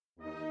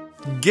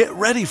Get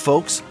ready,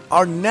 folks.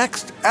 Our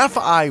next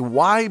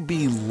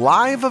FIYB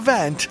live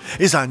event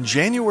is on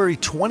January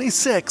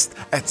 26th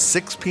at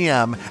 6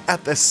 p.m.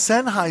 at the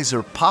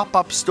Sennheiser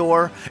pop-up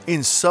store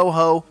in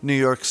Soho, New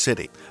York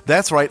City.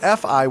 That's right,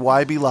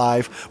 FIYB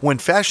Live, when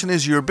Fashion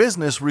is Your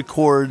Business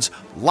records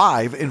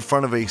live in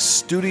front of a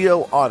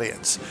studio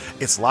audience.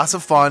 It's lots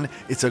of fun,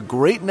 it's a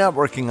great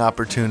networking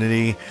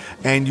opportunity,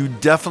 and you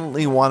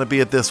definitely want to be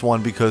at this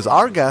one because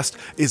our guest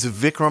is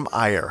Vikram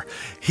Iyer.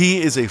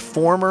 He is a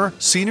former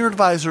senior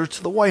advisor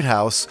to the White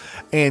House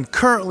and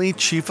currently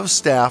Chief of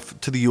Staff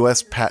to the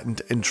U.S.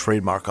 Patent and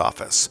Trademark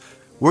Office.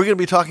 We're going to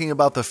be talking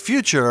about the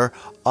future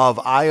of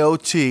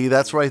IoT,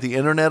 that's right, the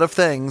Internet of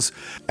Things,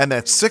 and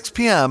that's 6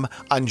 p.m.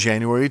 on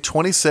January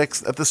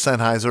 26th at the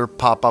Sennheiser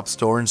pop-up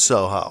store in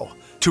Soho.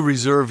 To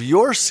reserve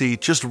your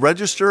seat, just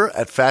register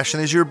at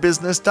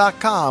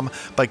fashionisyourbusiness.com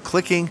by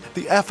clicking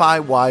the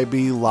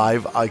FIYB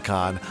Live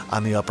icon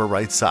on the upper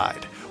right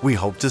side. We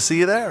hope to see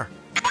you there.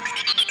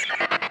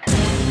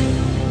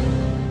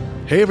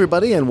 Hey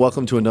everybody, and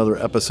welcome to another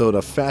episode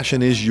of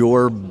Fashion is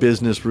Your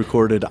Business,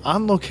 recorded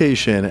on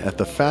location at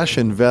the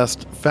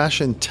FashionVest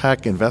Fashion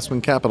Tech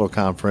Investment Capital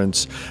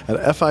Conference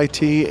at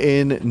FIT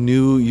in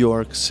New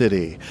York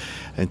City.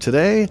 And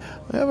today,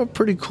 I have a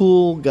pretty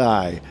cool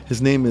guy. His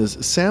name is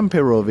Sam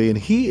Peirovi, and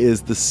he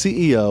is the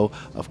CEO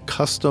of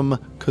Custom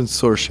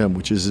Consortium,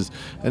 which is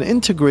an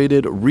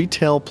integrated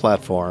retail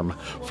platform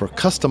for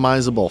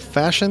customizable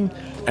fashion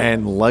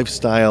and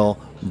lifestyle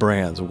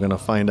brands. We're going to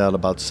find out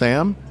about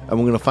Sam, and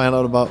we're going to find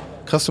out about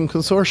Custom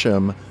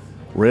Consortium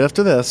right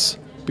after this,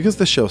 because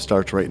the show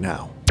starts right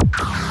now.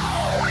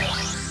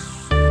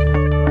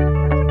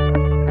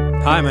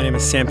 Hi, my name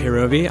is Sam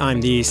Peirovi.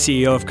 I'm the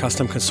CEO of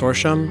Custom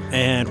Consortium,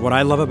 and what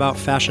I love about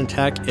fashion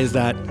tech is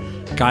that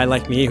a guy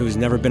like me who's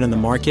never been in the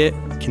market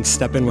can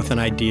step in with an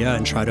idea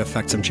and try to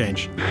affect some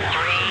change.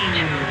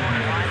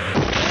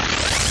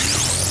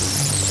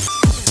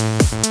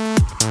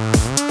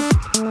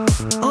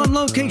 On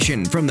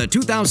location from the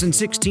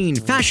 2016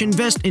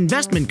 FashionVest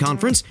Investment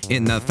Conference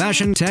in the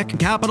fashion tech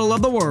capital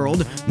of the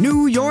world,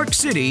 New York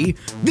City,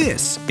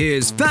 this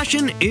is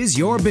Fashion is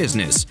Your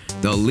Business,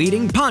 the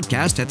leading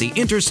podcast at the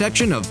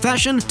intersection of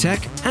fashion,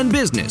 tech, and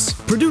business,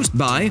 produced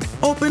by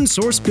Open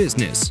Source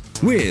Business,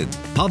 with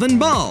Pavan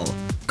Bal,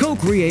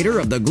 co-creator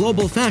of the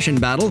Global Fashion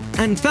Battle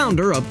and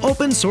founder of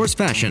Open Source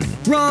Fashion,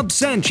 Rob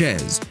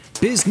Sanchez,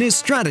 business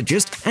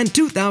strategist and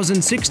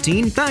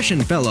 2016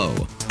 Fashion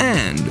Fellow,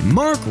 and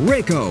Mark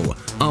Rako,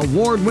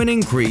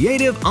 award-winning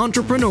creative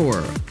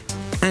entrepreneur.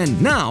 And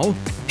now,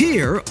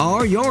 here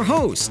are your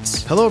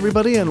hosts. Hello,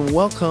 everybody, and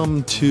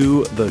welcome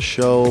to the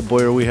show.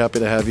 Boy, are we happy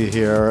to have you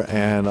here.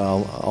 And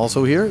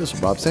also here is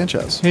Rob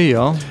Sanchez. Hey,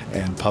 y'all.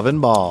 And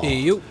Pavan Bal. Hey,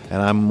 you.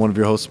 And I'm one of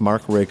your hosts,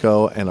 Mark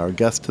Rako, and our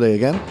guest today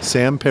again,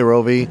 Sam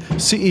Peirovi,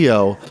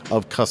 CEO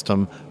of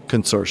Custom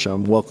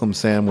Consortium. Welcome,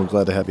 Sam. We're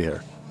glad to have you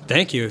here.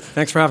 Thank you.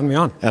 Thanks for having me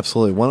on.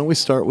 Absolutely. Why don't we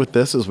start with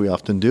this, as we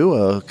often do,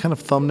 a kind of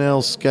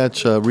thumbnail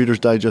sketch, Reader's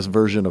Digest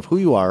version of who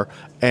you are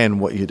and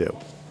what you do.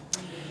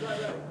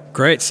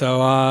 Great. So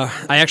I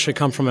actually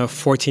come from a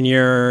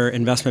 14-year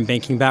investment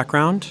banking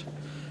background.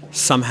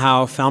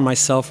 Somehow found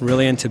myself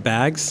really into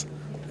bags.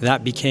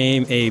 That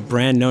became a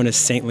brand known as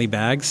Saintly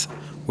Bags,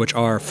 which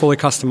are fully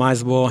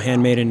customizable,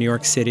 handmade in New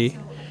York City.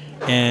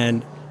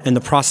 And in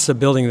the process of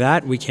building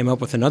that, we came up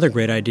with another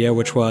great idea,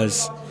 which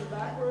was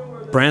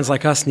brands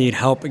like us need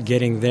help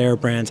getting their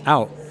brands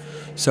out.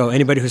 So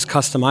anybody who's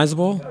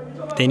customizable,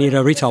 they need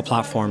a retail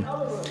platform.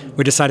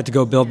 We decided to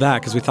go build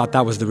that because we thought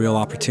that was the real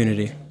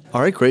opportunity.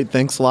 All right, great.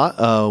 Thanks a lot.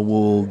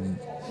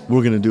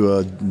 We're going to do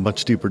a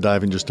much deeper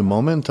dive in just a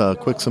moment.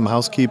 Some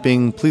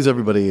housekeeping. Please,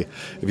 everybody,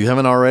 if you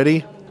haven't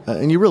already,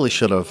 and you really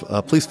should have,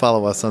 please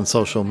follow us on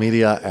social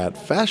media at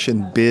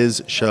Fashion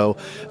Biz Show.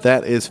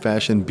 That is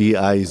Fashion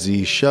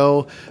BIZ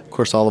Show. Of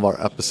course, all of our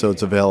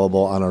episodes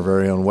available on our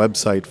very own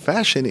website,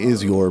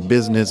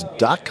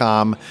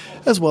 fashionisyourbusiness.com,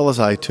 as well as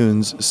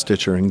iTunes,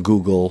 Stitcher, and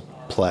Google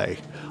Play.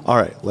 All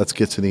right, let's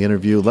get to the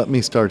interview. Let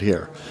me start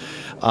here.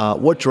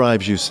 What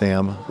drives you,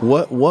 Sam?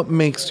 What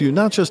makes you,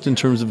 not just in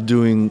terms of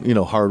doing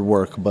hard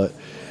work, but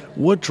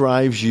what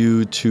drives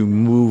you to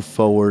move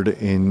forward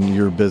in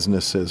your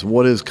businesses?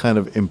 What is kind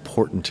of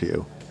important to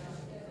you?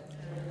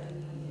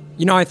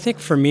 I think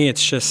for me,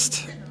 it's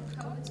just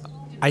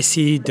I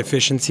see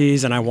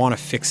deficiencies and I want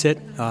to fix it.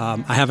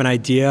 I have an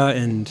idea,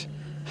 and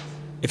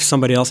if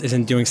somebody else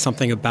isn't doing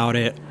something about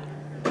it,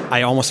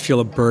 I almost feel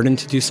a burden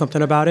to do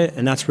something about it.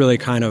 And that's really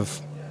kind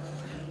of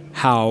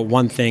how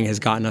one thing has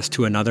gotten us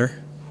to another.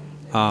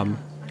 And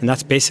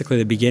that's basically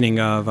the beginning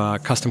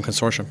of Custom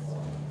Consortium.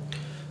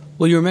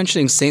 Well, you were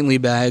mentioning Saintly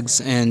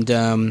Bags and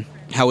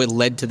how it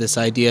led to this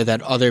idea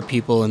that other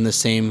people in the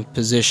same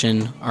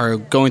position are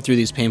going through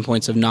these pain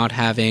points of not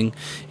having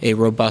a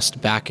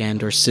robust back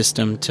end or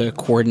system to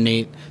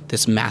coordinate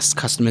this mass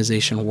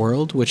customization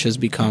world, which has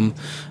become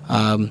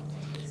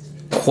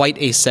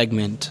quite a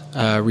segment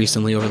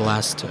recently over the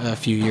last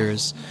few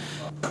years.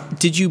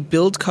 Did you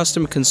build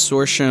Custom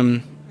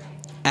Consortium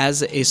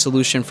as a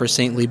solution for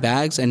Saintly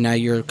bags, and now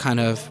you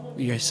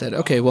said,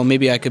 okay, well,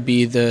 maybe I could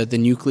be the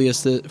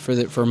nucleus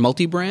for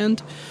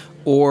multi-brand,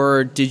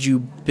 or did you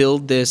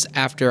build this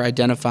after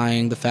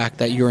identifying the fact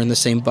that you're in the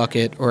same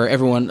bucket, or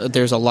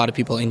there's a lot of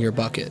people in your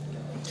bucket?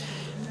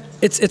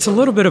 It's a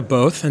little bit of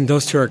both, and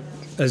those two are,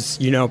 as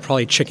you know,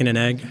 probably chicken and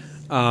egg.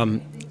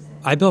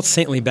 I built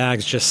Saintly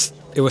bags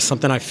it was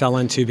something I fell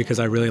into because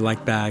I really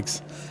like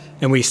bags,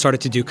 and we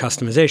started to do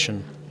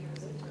customization.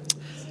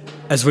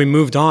 As we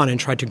moved on and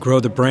tried to grow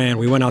the brand,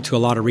 we went out to a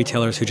lot of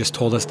retailers who just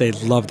told us they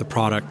loved the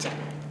product,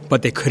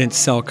 but they couldn't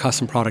sell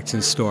custom products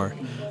in store.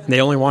 And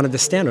they only wanted the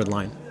standard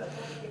line.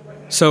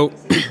 So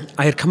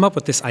I had come up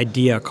with this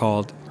idea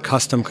called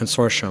Custom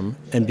Consortium,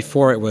 and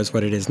before it was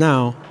what it is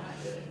now,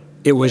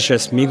 it was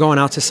just me going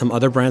out to some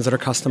other brands that are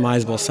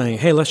customizable saying,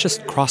 hey, let's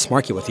just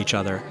cross-market with each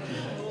other.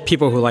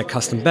 People who like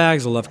custom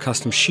bags, who love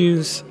custom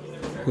shoes,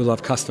 who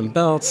love custom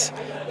belts,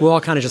 we'll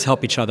all kind of just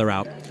help each other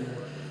out.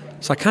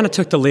 So I kind of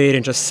took the lead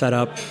and just set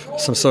up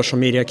some social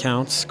media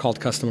accounts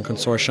called Custom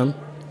Consortium.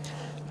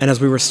 And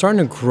as we were starting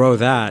to grow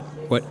that,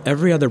 what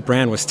every other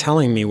brand was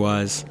telling me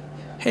was,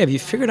 hey, have you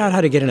figured out how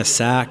to get into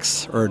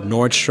Saks or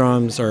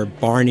Nordstrom's or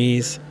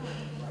Barney's?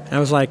 And I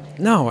was like,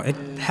 no, I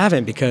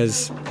haven't,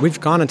 because we've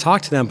gone and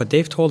talked to them, but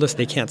they've told us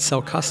they can't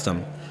sell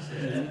custom.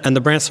 And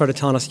the brand started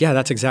telling us, yeah,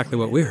 that's exactly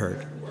what we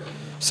heard.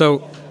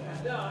 So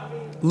a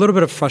little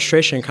bit of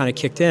frustration kind of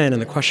kicked in,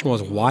 and the question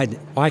was, why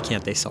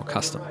can't they sell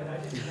custom?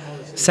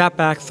 Sat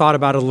back, thought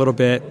about it a little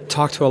bit,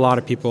 talked to a lot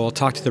of people,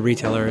 talked to the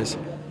retailers,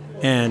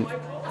 and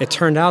it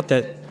turned out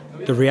that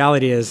the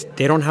reality is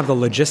they don't have the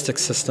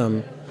logistics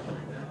system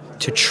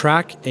to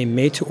track a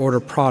made-to-order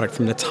product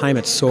from the time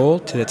it's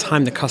sold to the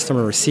time the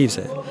customer receives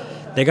it.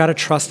 They got to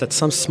trust that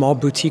some small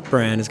boutique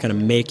brand is going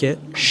to make it,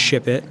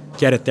 ship it,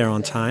 get it there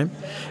on time.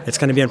 It's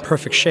going to be in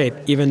perfect shape,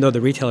 even though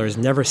the retailer has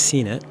never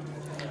seen it.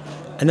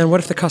 And then what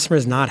if the customer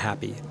is not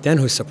happy? Then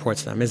who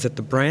supports them? Is it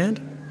the brand?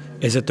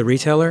 Is it the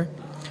retailer?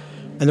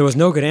 And there was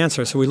no good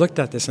answer, so we looked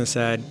at this and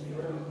said,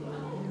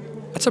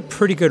 that's a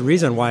pretty good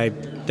reason why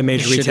the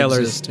major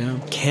retailers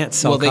can't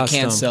sell custom. Well, they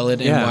can't sell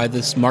it, and why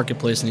this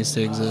marketplace needs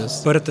to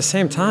exist. But at the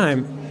same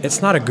time,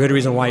 it's not a good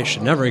reason why it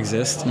should never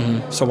exist,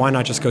 so why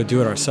not just go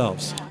do it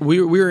ourselves?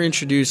 We were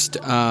introduced,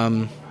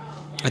 I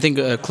think,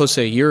 close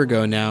to a year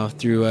ago now,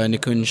 through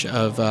Nikunj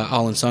of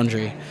All &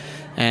 Sundry.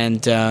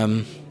 And,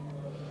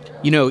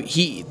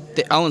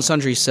 All &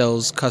 Sundry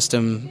sells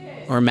custom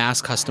or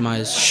mass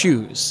customized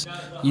shoes.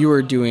 You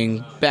are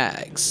doing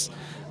bags.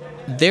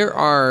 There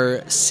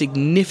are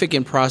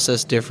significant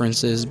process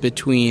differences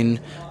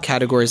between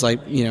categories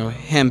like,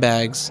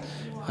 handbags,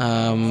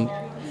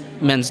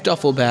 men's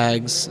duffel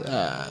bags,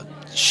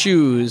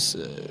 shoes,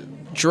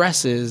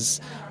 dresses,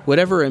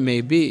 whatever it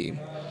may be.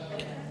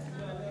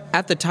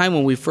 At the time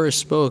when we first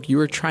spoke, you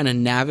were trying to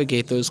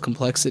navigate those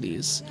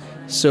complexities.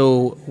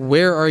 So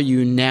where are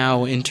you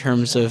now in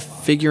terms of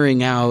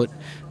figuring out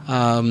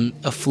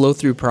a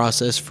flow-through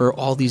process for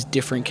all these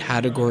different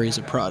categories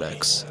of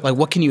products? Like,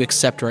 what can you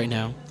accept right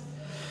now?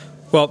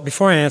 Well,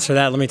 before I answer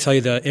that, let me tell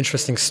you the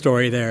interesting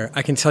story there.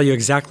 I can tell you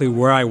exactly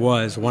where I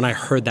was when I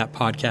heard that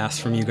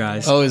podcast from you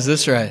guys. Oh, is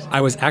this right?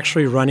 I was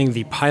actually running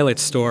the pilot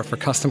store for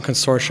Custom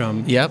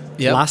Consortium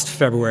last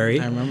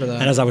February. I remember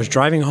that. And as I was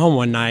driving home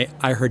one night,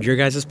 I heard your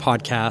guys'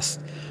 podcast,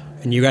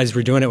 and you guys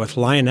were doing it with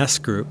Lioness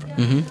Group.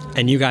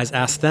 And you guys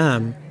asked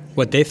them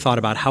what they thought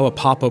about how a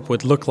pop-up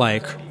would look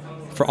like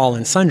for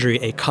All & Sundry,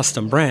 a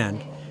custom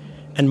brand.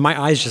 And my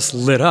eyes just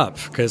lit up,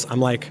 because I'm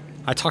like,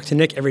 I talk to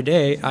Nick every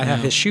day. I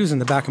have his shoes in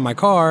the back of my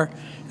car,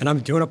 and I'm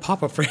doing a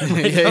pop-up for him.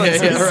 Right. I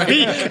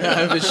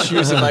have his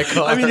shoes in my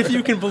car. I mean, if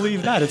you can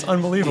believe that, it's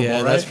unbelievable,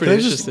 right? That's pretty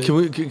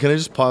interesting. Can I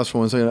just pause for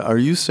 1 second? Are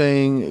you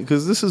saying,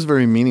 because this is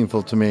very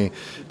meaningful to me,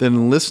 that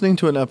in listening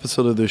to an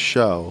episode of this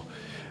show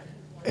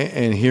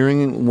and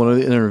hearing one of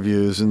the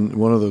interviews and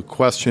one of the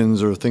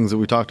questions or things that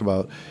we talked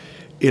about,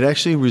 it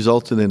actually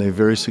resulted in a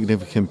very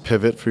significant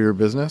pivot for your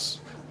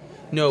business?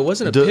 No, it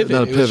wasn't a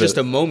pivot. It was just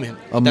a moment.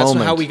 That's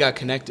how we got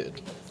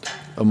connected.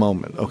 A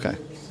moment, okay.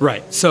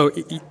 Right. So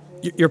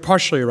you're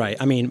partially right.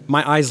 I mean,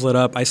 my eyes lit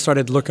up. I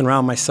started looking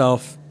around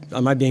myself.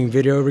 Am I being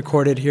video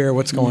recorded here?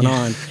 What's going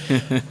on?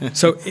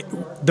 So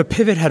the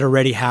pivot had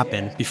already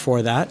happened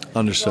before that.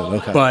 Understood,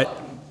 okay.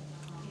 But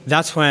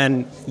that's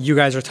when you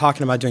guys are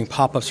talking about doing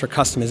pop-ups for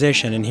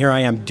customization, and here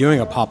I am doing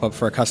a pop-up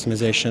for a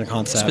customization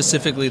concept.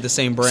 Specifically the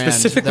same brand.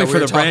 Specifically for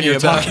the brand you're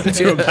talking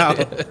to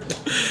about.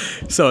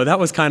 So that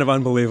was kind of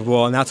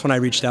unbelievable, and that's when I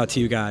reached out to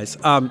you guys.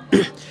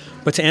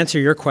 But to answer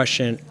your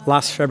question,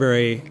 last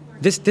February,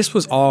 this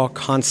was all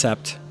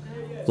concept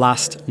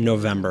last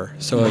November,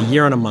 so a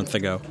year and a month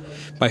ago.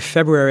 By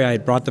February, I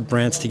had brought the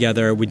brands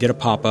together. We did a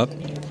pop-up.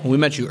 We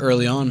met you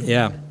early on.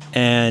 Yeah,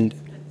 and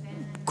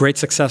great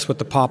success with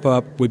the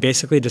pop-up. We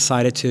basically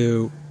decided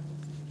to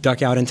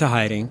duck out into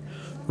hiding,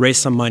 raise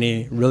some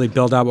money, really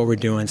build out what we're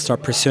doing,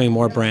 start pursuing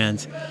more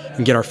brands,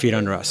 and get our feet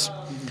under us.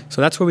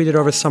 So that's what we did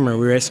over the summer.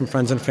 We raised some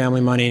friends and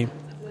family money,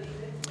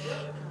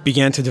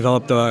 began to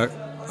develop the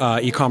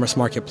e-commerce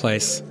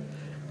marketplace,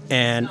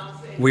 and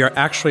We are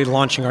actually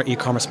launching our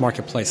e-commerce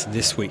marketplace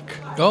this week.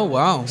 Oh,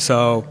 wow.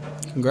 So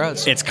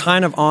Congrats. it's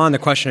kind of on. The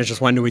question is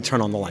just when do we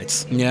turn on the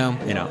lights?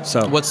 Yeah.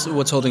 So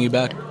What's holding you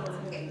back?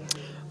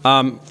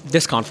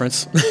 This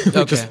conference.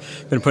 We've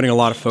just been putting a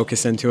lot of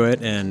focus into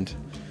it and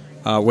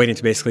waiting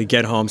to basically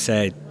get home,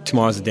 say,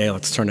 tomorrow's the day,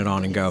 let's turn it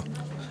on and go.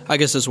 I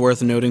guess it's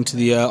worth noting to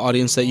the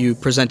audience that you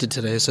presented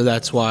today, so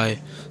that's why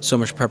so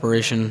much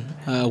preparation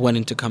went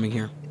into coming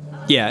here.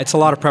 Yeah, it's a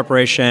lot of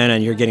preparation,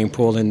 and you're getting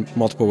pulled in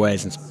multiple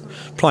ways. It's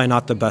probably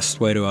not the best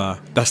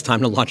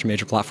time to launch a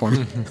major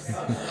platform.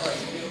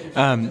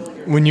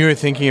 When you were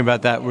thinking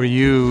about that, were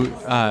you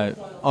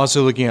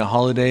also looking at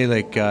holiday?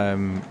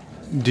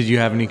 Did you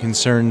have any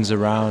concerns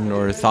around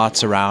or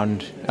thoughts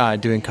around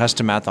doing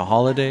custom at the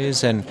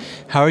holidays? And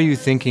how are you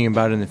thinking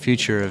about in the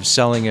future of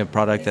selling a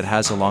product that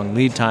has a long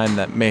lead time,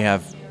 that may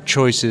have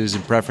choices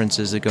and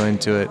preferences that go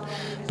into it,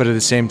 but at the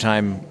same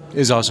time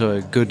is also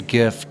a good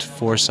gift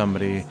for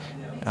somebody?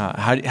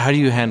 How do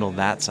you handle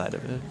that side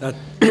of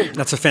it?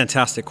 That's a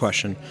fantastic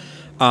question.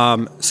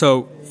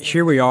 So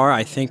here we are.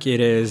 I think it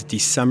is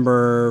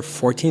December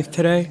 14th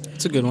today.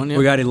 It's a good one, yeah.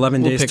 We got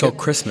 11 days till it.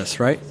 Christmas,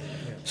 right?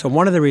 So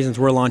one of the reasons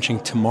we're launching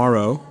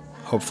tomorrow,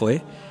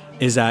 hopefully,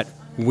 is that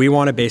we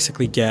want to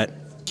basically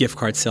get gift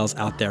card sales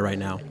out there right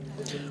now.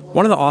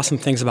 One of the awesome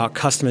things about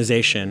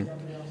customization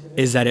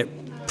is that it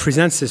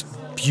presents this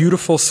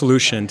beautiful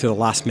solution to the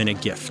last-minute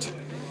gift.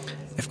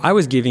 If I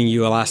was giving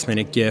you a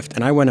last-minute gift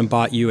and I went and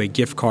bought you a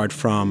gift card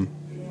from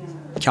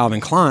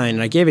Calvin Klein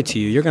and I gave it to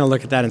you, you're going to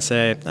look at that and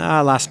say,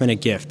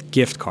 last-minute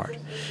gift card.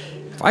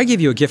 If I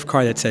give you a gift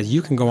card that says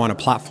you can go on a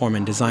platform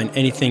and design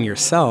anything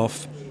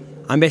yourself,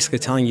 I'm basically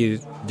telling you,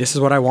 this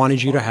is what I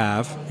wanted you to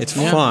have. It's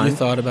fun. You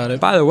thought about it.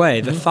 By the way,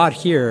 the thought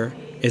here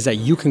is that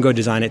you can go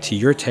design it to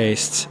your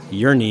tastes,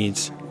 your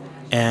needs,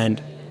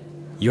 and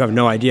you have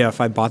no idea if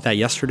I bought that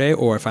yesterday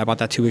or if I bought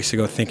that 2 weeks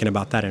ago thinking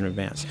about that in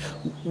advance.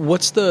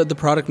 What's the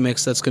product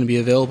mix that's going to be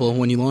available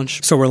when you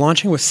launch? So we're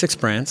launching with 6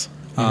 brands.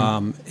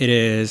 It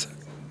is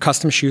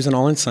custom shoes in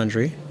All in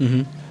Sundry,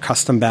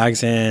 custom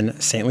bags in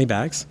Saintly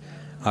Bags,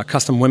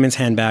 custom women's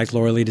handbags,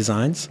 Laura Lee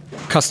Designs,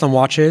 custom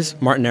watches,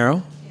 Martin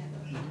Arrow,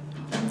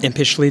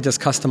 Impish Lee does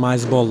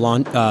customizable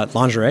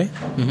lingerie,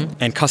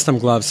 and custom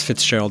gloves,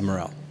 Fitzgerald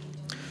Morel.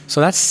 So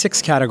that's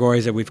 6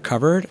 categories that we've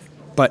covered,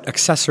 but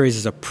accessories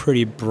is a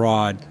pretty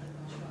broad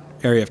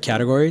area of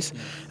categories,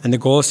 and the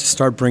goal is to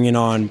start bringing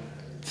on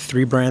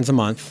 3 brands a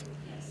month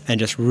and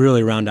just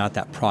really round out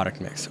that product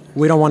mix.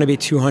 We don't want to be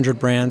 200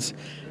 brands.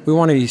 We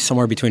want to be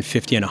somewhere between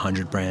 50 and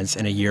 100 brands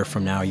in a year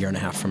from now, a year and a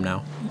half from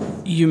now.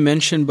 You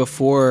mentioned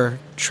before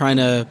trying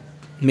to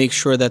make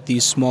sure that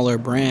these smaller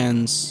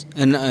brands,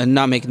 and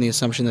not making the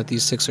assumption that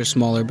these 6 are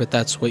smaller, but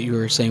that's what you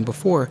were saying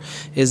before,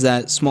 is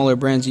that smaller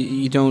brands,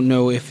 you don't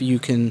know if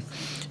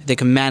they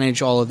can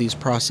manage all of these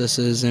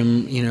processes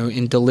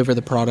and deliver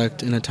the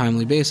product in a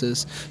timely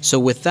basis. So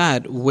with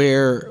that,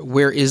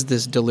 where is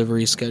this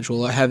delivery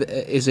schedule?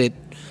 Is it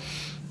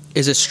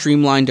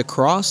streamlined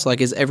across? Like,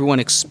 is everyone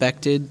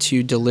expected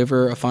to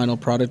deliver a final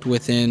product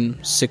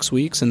within 6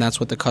 weeks, and that's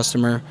what the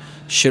customer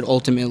should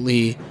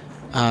ultimately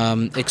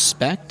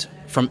expect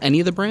from any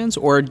of the brands,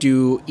 or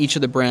do each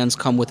of the brands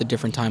come with a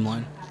different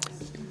timeline?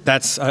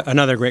 That's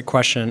another great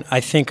question.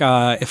 I think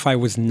if I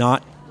was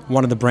not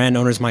one of the brand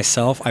owners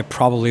myself, I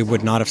probably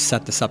would not have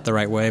set this up the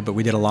right way, but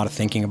we did a lot of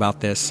thinking about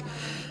this.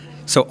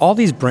 So all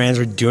these brands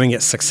are doing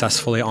it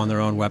successfully on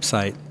their own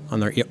website, on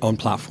their own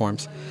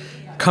platforms.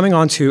 Coming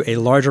onto a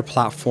larger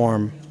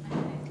platform,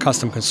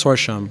 custom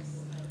consortium,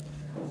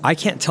 I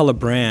can't tell a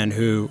brand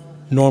who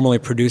normally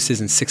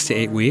produces in 6 to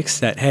 8 weeks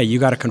that, hey, you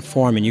got to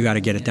conform and you got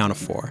to get it down to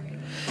 4.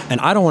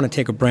 And I don't want to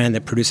take a brand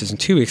that produces in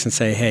 2 weeks and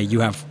say, hey, you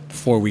have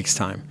 4 weeks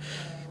time.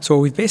 So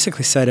what we've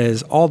basically said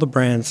is, all the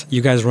brands,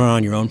 you guys run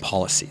on your own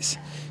policies.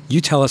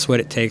 You tell us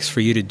what it takes for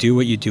you to do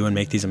what you do and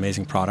make these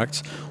amazing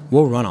products.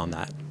 We'll run on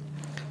that.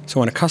 So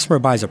when a customer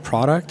buys a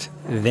product,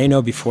 they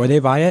know before they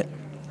buy it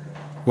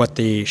what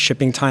the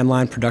shipping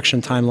timeline,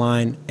 production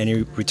timeline,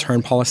 any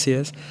return policy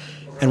is.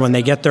 And when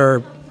they get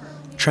their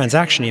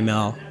transaction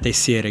email, they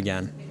see it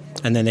again.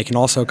 And then they can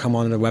also come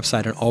on the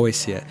website and always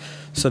see it.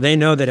 So they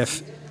know that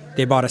if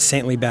they bought a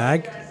Saintly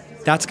bag,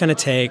 that's going to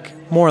take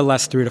more or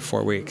less 3 to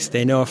 4 weeks.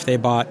 They know if they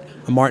bought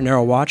a Martin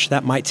Arrow watch,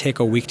 that might take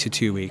a week to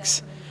 2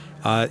 weeks.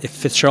 If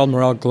Fitzgerald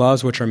Morel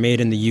gloves, which are made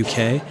in the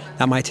UK,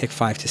 that might take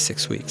 5 to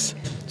 6 weeks.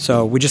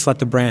 So we just let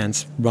the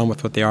brands run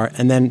with what they are.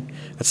 And then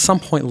at some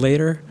point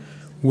later,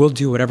 we'll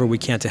do whatever we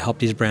can to help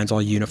these brands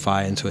all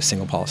unify into a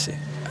single policy.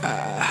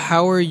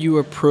 How are you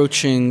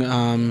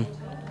approaching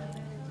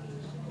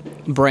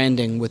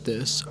branding with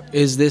this?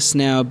 Is this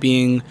now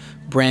being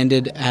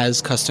branded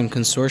as Custom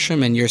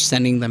Consortium and you're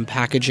sending them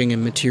packaging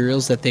and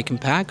materials that they can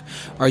pack?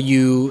 Are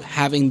you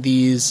having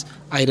these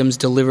items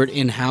delivered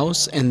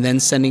in-house and then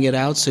sending it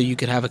out so you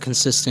could have a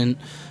consistent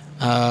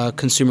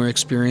consumer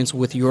experience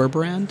with your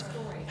brand?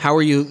 How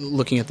are you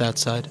looking at that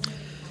side?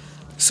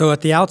 So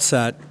at the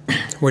outset,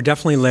 we're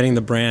definitely letting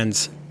the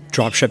brands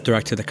drop ship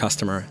direct to the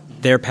customer.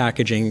 Their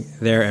packaging,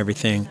 their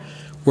everything.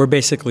 We're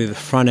basically the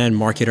front-end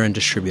marketer and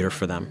distributor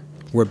for them.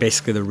 We're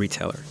basically the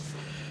retailer.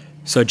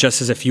 So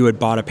just as if you had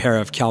bought a pair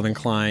of Calvin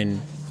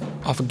Klein,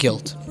 off of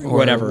Gilt or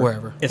whatever,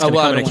 wherever, it's going to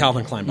come in a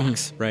Calvin Klein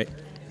box, right?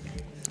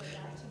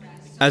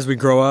 As we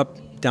grow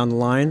up down the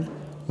line,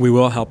 we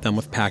will help them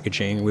with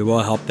packaging. We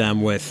will help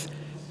them with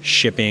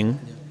shipping.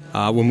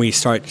 When we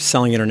start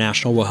selling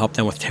international, we'll help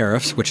them with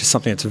tariffs, which is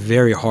something that's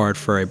very hard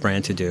for a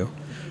brand to do.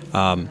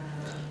 And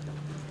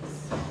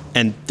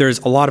there's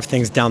a lot of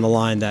things down the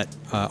line that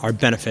are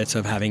benefits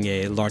of having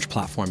a large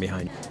platform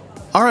behind.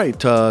 All right,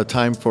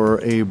 time for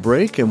a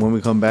break, and when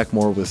we come back,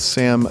 more with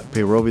Sam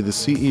Peyrovi, the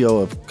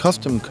CEO of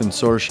Custom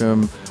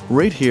Consortium,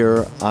 right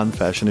here on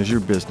Fashion is Your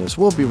Business.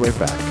 We'll be right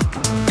back.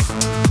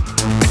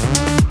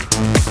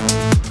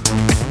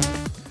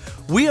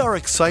 We are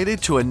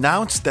excited to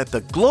announce that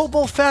the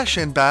Global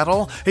Fashion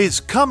Battle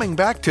is coming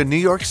back to New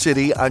York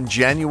City on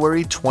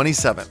January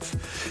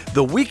 27th.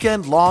 The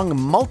weekend-long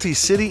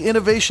multi-city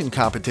innovation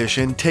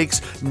competition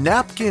takes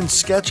napkin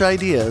sketch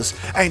ideas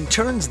and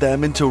turns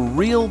them into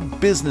real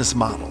business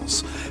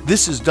models.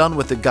 This is done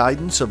with the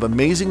guidance of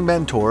amazing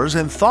mentors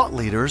and thought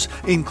leaders,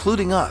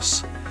 including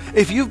us.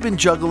 If you've been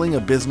juggling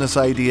a business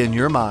idea in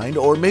your mind,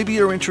 or maybe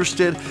you're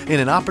interested in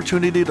an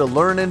opportunity to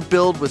learn and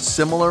build with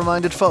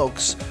similar-minded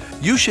folks,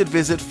 you should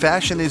visit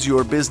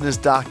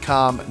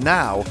fashionisyourbusiness.com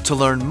now to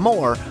learn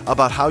more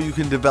about how you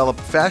can develop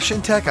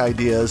fashion tech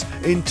ideas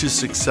into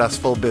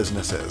successful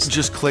businesses.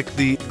 Just click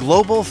the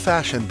Global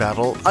Fashion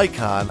Battle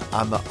icon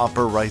on the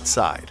upper right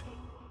side.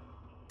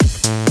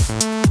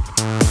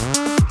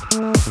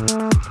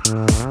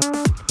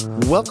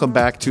 Welcome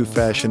back to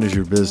Fashion is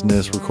Your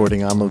Business,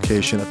 recording on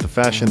location at the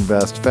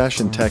FashionVest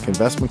Fashion Tech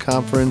Investment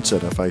Conference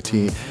at FIT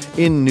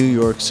in New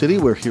York City.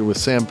 We're here with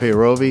Sam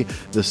Peyrovi,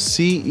 the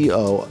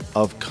CEO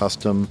of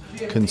Custom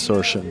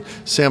Consortium.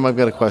 Sam, I've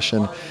got a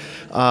question.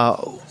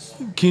 Can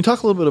you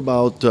talk a little bit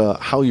about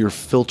how you're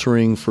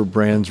filtering for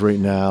brands right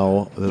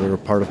now that are a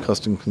part of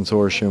Custom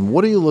Consortium?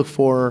 What do you look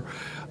for?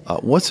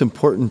 What's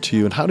important to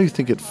you, and how do you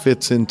think it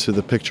fits into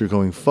the picture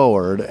going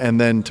forward? And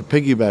then to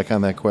piggyback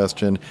on that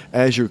question,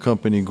 as your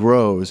company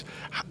grows,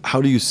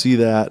 how do you see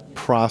that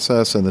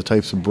process and the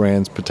types of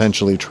brands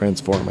potentially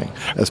transforming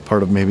as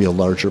part of maybe a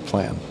larger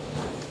plan?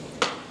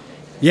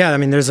 Yeah, I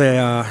mean, there's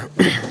a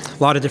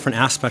lot of different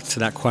aspects to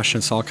that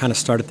question, so I'll kind of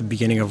start at the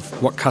beginning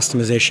of what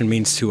customization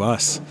means to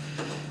us.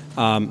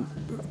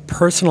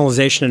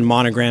 Personalization and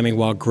monogramming,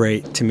 while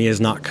great, to me is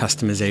not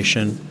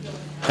customization.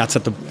 That's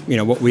at the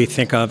what we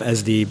think of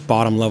as the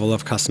bottom level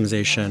of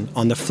customization.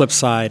 On the flip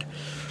side,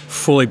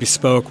 fully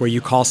bespoke, where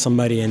you call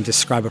somebody and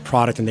describe a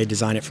product and they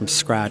design it from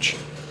scratch,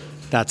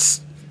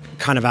 that's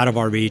kind of out of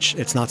our reach.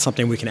 It's not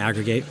something we can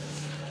aggregate.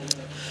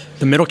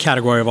 The middle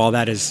category of all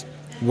that is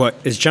what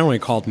is generally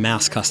called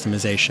mass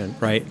customization,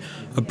 right?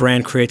 A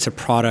brand creates a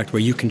product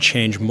where you can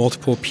change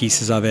multiple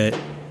pieces of it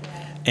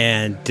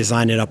and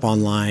design it up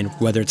online,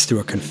 whether it's through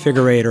a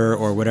configurator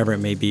or whatever it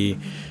may be,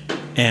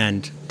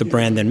 and the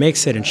brand then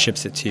makes it and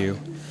ships it to you.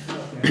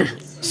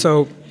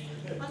 So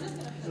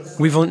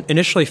we've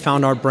initially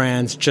found our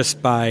brands just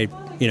by,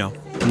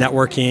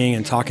 networking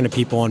and talking to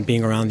people and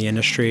being around the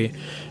industry.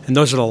 And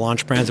those are the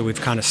launch brands that we've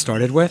kind of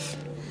started with.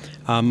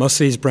 Most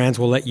of these brands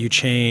will let you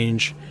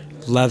change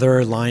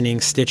leather,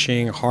 lining,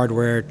 stitching,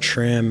 hardware,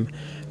 trim,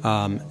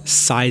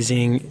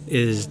 sizing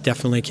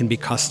can be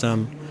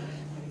custom,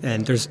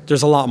 and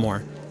there's a lot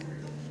more.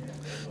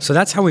 So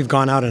that's how we've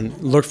gone out and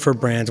looked for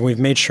brands, and we've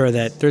made sure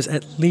that there's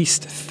at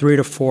least 3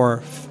 to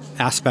 4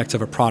 aspects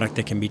of a product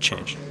that can be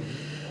changed.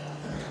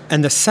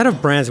 And the set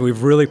of brands that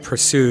we've really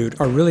pursued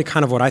are really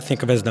kind of what I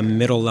think of as the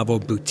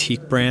middle-level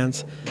boutique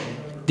brands.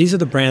 These are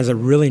the brands that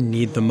really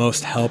need the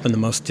most help and the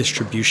most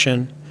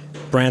distribution.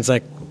 Brands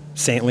like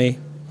Saintly,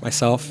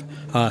 myself,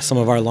 some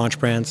of our launch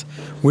brands.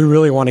 We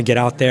really want to get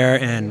out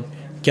there and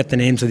get the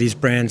names of these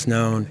brands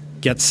known,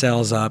 get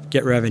sales up,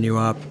 get revenue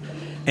up,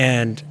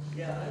 and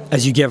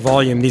as you get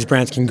volume, these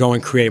brands can go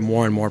and create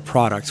more and more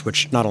products,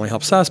 which not only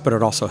helps us, but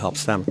it also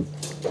helps them.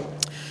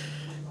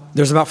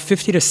 There's about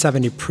 50 to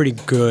 70 pretty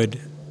good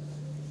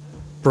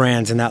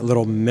brands in that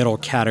little middle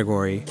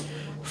category.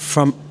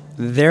 From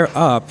there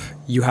up,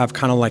 you have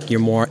kind of like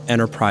your more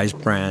enterprise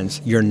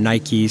brands, your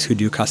Nikes who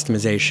do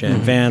customization,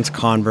 Vans,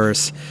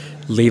 Converse,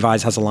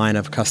 Levi's has a line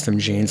of custom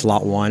jeans,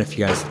 Lot 1,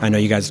 I know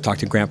you guys have talked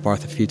to Grant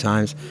Barth a few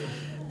times.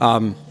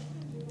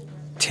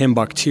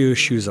 Timbuk2,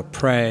 Shoes of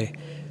Prey.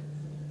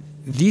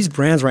 These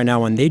brands right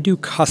now, when they do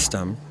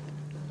custom,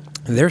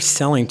 they're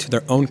selling to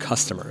their own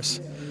customers.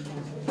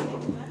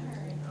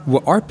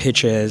 What our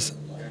pitch is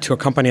to a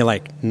company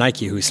like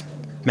Nike, who's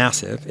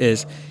massive,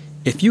 is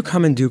if you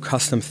come and do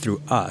custom through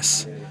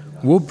us,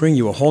 we'll bring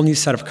you a whole new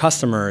set of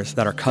customers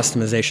that are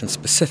customization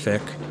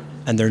specific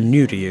and they're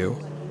new to you.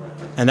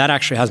 And that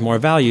actually has more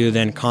value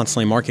than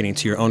constantly marketing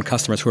to your own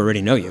customers who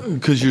already know you.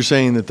 Because you're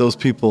saying that those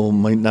people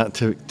might not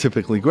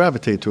typically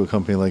gravitate to a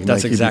company like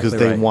That's Nike exactly because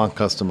they right. want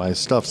customized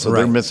stuff. So Right.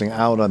 they're missing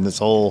out on this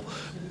whole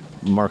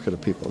market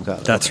of people. Got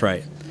it. That's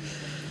right.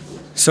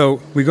 So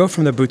we go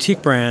from the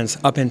boutique brands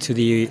up into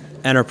the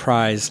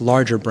enterprise,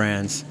 larger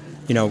brands.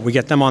 We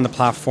get them on the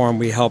platform.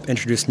 We help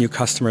introduce new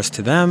customers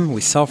to them.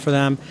 We sell for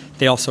them.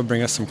 They also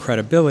bring us some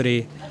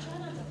credibility.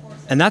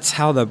 And that's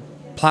how the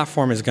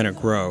platform is going to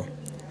grow.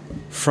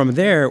 From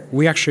there,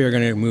 we actually are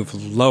going to move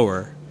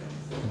lower,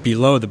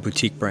 below the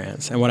boutique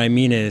brands. And what I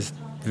mean is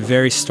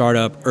very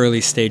startup,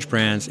 early stage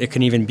brands. It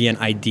can even be an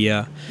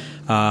idea.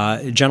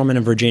 A gentleman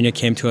in Virginia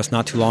came to us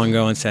not too long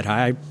ago and said,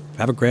 "Hi, I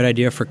have a great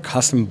idea for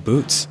custom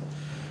boots."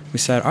 We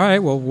said, "All right,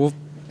 well, we'll,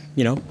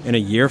 in a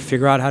year,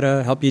 figure out how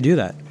to help you do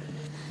that."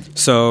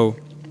 So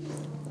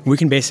we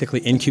can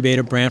basically incubate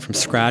a brand from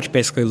scratch,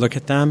 basically look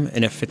at them,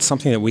 and if it's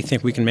something that we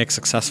think we can make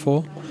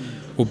successful,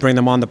 we'll bring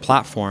them on the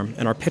platform.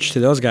 And our pitch to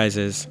those guys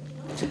is,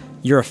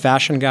 you're a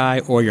fashion guy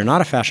or you're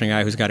not a fashion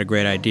guy who's got a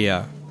great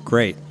idea.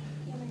 Great.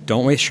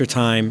 Don't waste your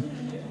time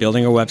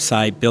building a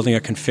website, building a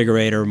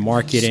configurator,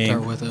 marketing,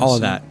 Start with us, all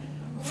of that.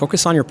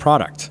 Focus on your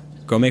product.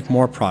 Go make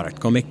more product.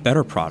 Go make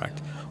better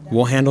product.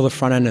 We'll handle the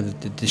front end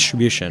of the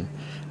distribution.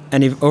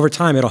 And over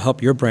time, it'll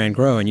help your brand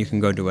grow and you can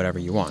go do whatever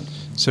you want.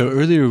 So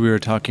earlier we were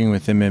talking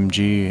with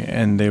MMG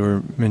and they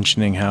were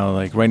mentioning how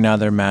like right now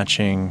they're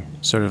matching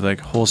sort of like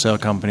wholesale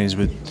companies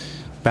with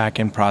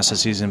back-end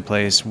processes in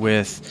place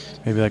with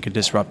maybe like a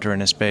disruptor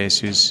in a space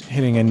who's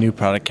hitting a new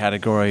product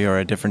category or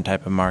a different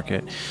type of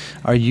market.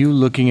 Are you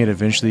looking at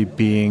eventually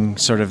being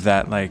sort of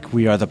that like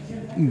we are the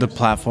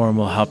platform,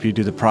 will help you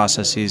do the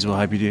processes, will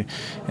help you do,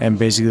 and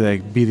basically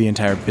like be the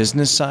entire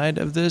business side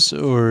of this?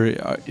 Or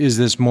is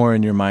this more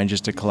in your mind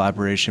just a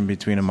collaboration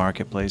between a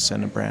marketplace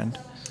and a brand?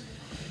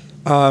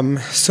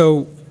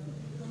 So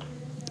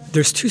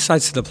there's two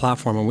sides to the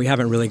platform, and we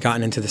haven't really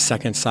gotten into the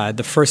second side.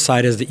 The first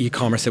side is the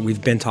e-commerce that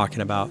we've been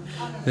talking about.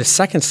 The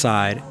second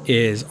side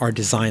is our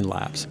design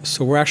labs.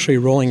 So we're actually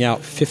rolling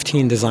out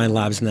 15 design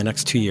labs in the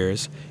next 2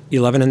 years,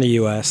 11 in the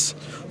US,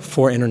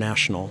 4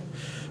 international.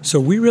 So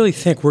we really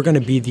think we're going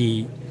to be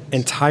the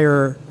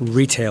entire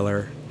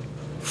retailer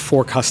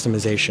for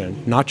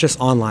customization, not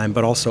just online,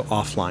 but also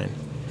offline.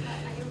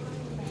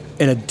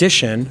 In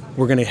addition,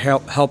 we're going to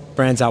help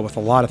brands out with a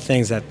lot of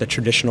things that the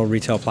traditional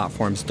retail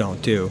platforms don't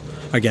do.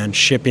 Again,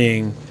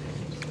 shipping,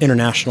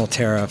 international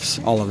tariffs,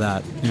 all of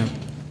that. Yeah.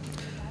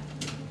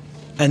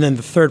 And then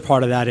the third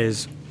part of that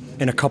is,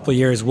 in a couple of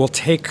years, we'll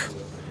take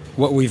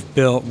what we've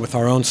built with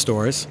our own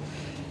stores,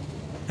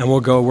 and we'll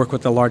go work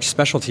with the large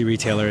specialty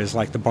retailers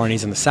like the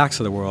Barneys and the Saks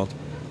of the world.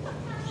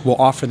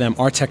 We'll offer them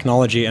our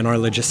technology and our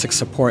logistics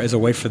support as a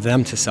way for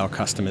them to sell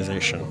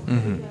customization.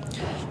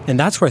 Mm-hmm. And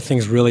that's where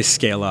things really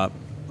scale up.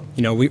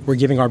 We're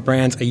giving our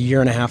brands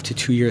 1.5 to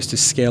 2 years to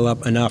scale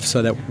up enough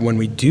so that when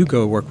we do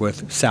go work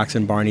with Saks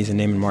and Barneys and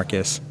Neiman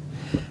Marcus,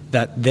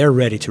 that they're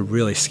ready to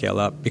really scale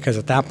up. Because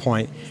at that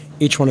point,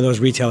 each one of those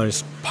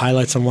retailers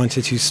pilots in 1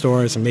 to 2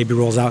 stores and maybe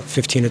rolls out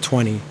 15 to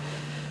 20.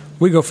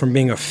 We go from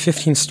being a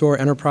 15-store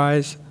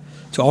enterprise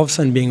to all of a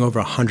sudden being over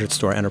a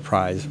 100-store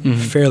enterprise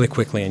fairly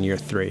quickly in year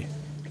 3.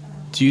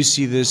 Do you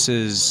see this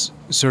as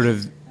sort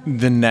of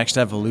the next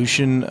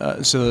evolution?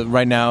 So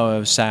right now,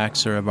 a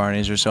Saks or a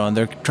Barneys or so on,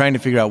 they're trying to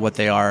figure out what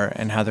they are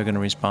and how they're going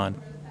to respond.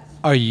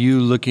 Are you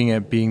looking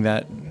at being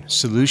that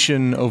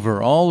solution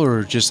overall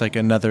or just like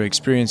another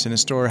experience in a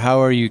store?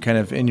 How are you kind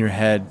of in your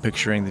head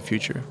picturing the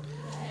future?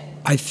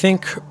 I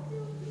think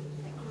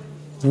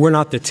we're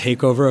not the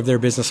takeover of their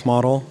business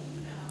model.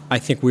 I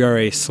think we are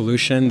a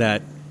solution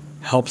that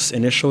helps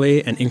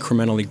initially and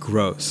incrementally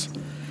grows.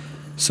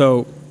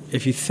 So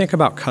if you think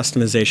about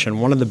customization,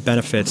 one of the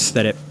benefits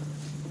that it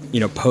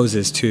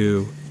poses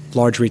to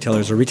large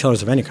retailers or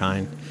retailers of any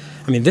kind.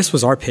 I mean, this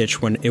was our pitch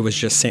when it was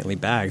just Saintly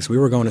Bags. We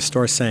were going to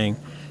stores saying,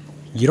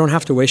 you don't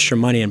have to waste your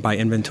money and buy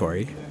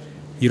inventory.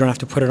 You don't have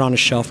to put it on a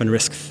shelf and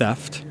risk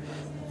theft.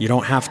 You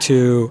don't have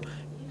to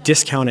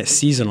discount it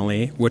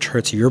seasonally, which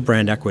hurts your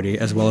brand equity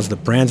as well as the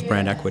brand's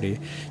brand equity.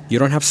 You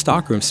don't have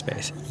stockroom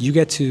space. You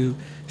get to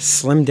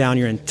slim down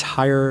your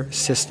entire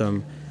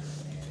system,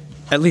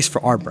 at least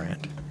for our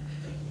brand.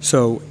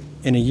 So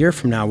in a year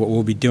from now, what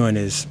we'll be doing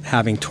is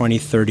having 20,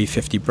 30,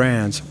 50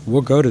 brands.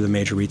 We'll go to the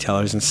major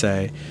retailers and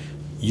say,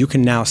 you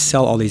can now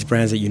sell all these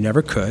brands that you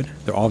never could.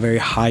 They're all very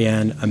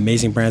high-end,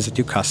 amazing brands that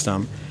do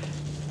custom.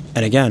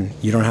 And again,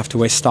 you don't have to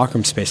waste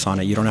stockroom space on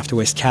it. You don't have to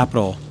waste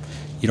capital.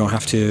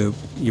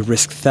 You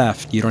risk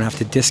theft. You don't have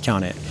to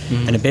discount it.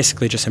 Mm-hmm. And it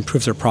basically just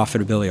improves their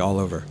profitability all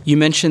over. You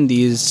mentioned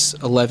these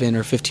 11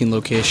 or 15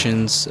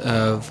 locations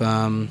of,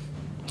 how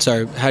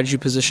did you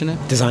position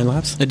it? Design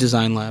labs? A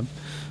design lab.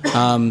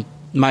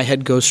 My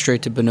head goes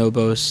straight to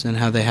Bonobos and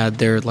how they had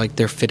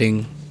their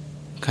fitting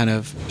kind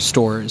of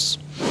stores.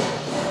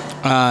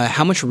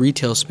 How much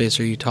retail space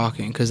are you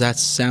talking? Because that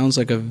sounds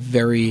like a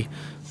very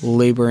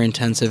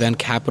labor-intensive and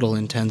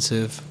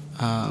capital-intensive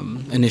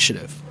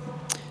initiative.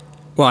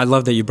 Well, I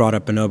love that you brought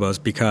up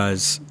Bonobos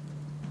because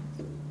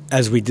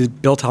as we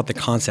built out the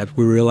concept,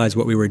 we realized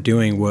what we were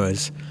doing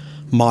was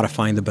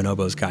modifying the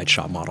Bonobos guide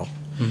shop model.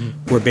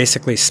 Mm-hmm. We're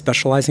basically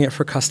specializing it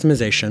for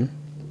customization.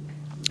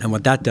 And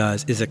what that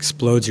does is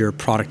explodes your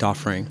product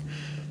offering.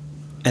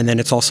 And then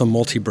it's also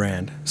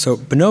multi-brand. So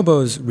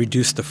Bonobos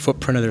reduced the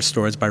footprint of their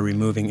stores by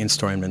removing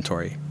in-store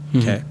inventory.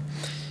 Okay,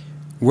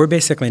 We're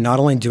basically not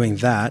only doing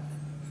that,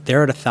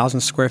 they're at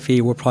 1,000 square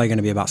feet. We're probably going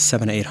to be about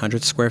 700 to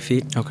 800 square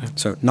feet. Okay.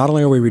 So not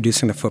only are we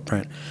reducing the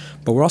footprint,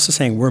 but we're also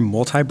saying we're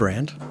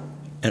multi-brand.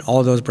 and all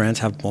of those brands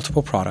have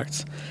multiple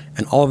products,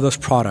 and all of those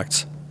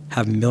products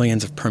have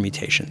millions of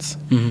permutations.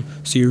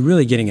 So you're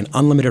really getting an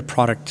unlimited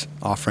product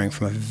offering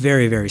from a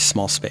very, very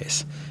small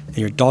space. And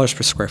your dollars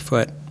per square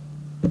foot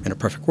in a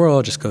perfect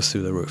world just goes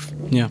through the roof.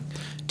 Yeah.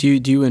 Do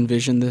you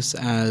envision this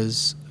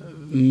as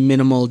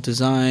minimal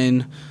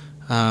design,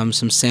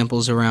 some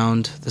samples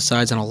around the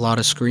sides and a lot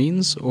of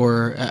screens?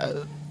 Or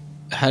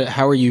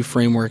how are you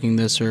frameworking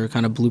this or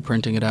kind of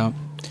blueprinting it out?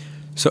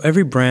 So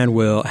every brand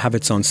will have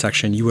its own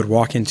section. You would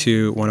walk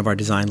into one of our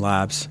design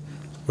labs,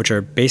 which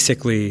are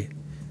basically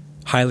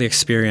highly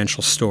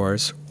experiential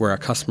stores where a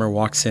customer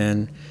walks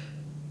in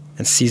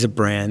and sees a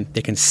brand.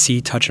 They can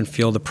see, touch, and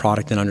feel the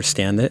product and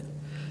understand it.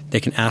 They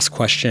can ask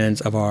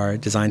questions of our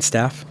design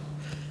staff.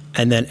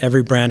 And then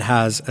every brand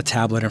has a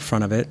tablet in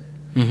front of it.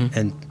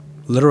 And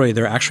literally,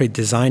 they're actually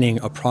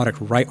designing a product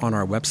right on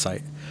our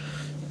website.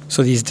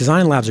 So these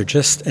design labs are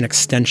just an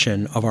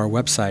extension of our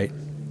website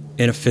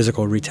in a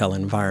physical retail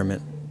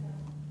environment.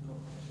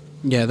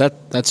 Yeah,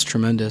 that's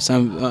tremendous.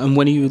 And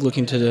when are you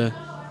looking to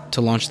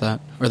launch that,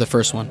 or the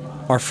first one?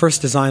 Our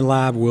first design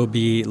lab will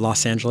be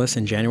Los Angeles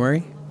in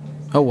January.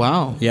 Oh,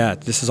 wow. Yeah,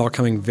 this is all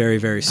coming very,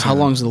 very soon. How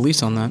long's the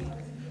lease on that?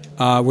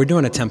 We're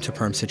doing a temp to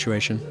perm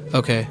situation.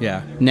 Okay.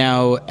 Yeah.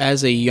 Now,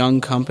 as a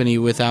young company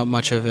without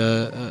much of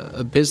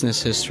a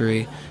business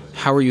history,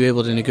 how are you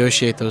able to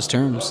negotiate those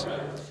terms?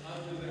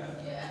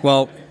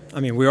 Well,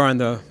 I mean, we are in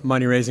the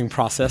money-raising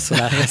process, so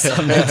that has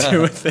something to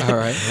do with it. All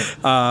right.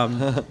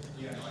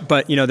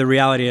 But, the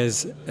reality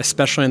is,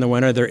 especially in the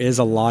winter, there is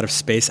a lot of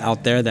space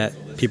out there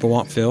that people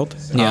want filled.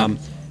 Yeah.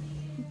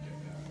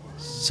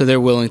 So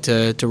they're willing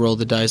to roll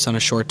the dice on a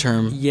short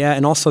term. Yeah,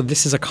 and also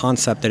this is a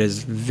concept that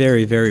is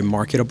very, very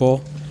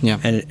marketable. Yeah.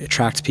 And it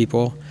attracts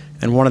people.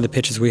 And one of the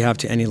pitches we have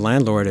to any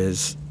landlord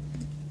is,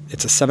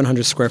 it's a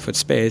 700 square foot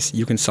space.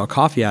 You can sell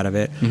coffee out of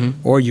it,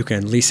 or you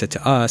can lease it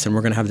to us, and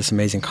we're going to have this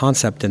amazing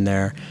concept in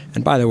there.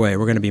 And by the way,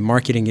 we're going to be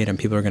marketing it, and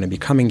people are going to be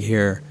coming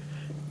here.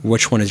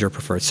 Which one is your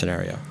preferred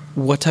scenario?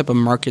 What type of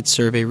market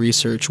survey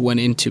research went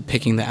into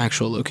picking the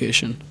actual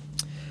location?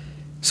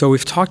 So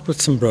we've talked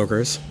with some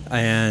brokers,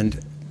 and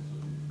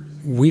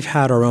we've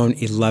had our own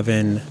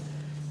 11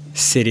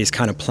 cities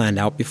kind of planned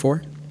out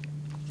before.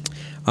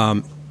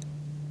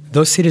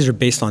 Those cities are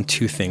based on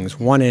two things.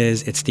 One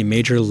is it's the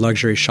major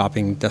luxury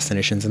shopping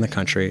destinations in the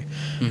country.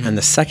 And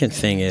the second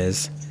thing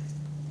is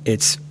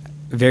it's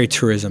very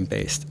tourism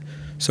based.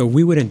 So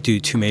we wouldn't do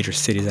two major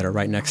cities that are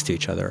right next to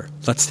each other.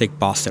 Let's take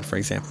Boston, for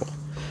example.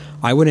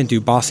 I wouldn't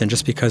do Boston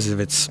just because of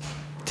its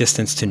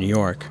distance to New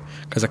York,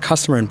 because a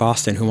customer in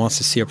Boston who wants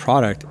to see a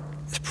product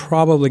is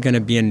probably going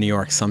to be in New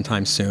York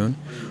sometime soon,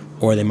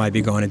 or they might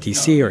be going to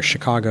DC or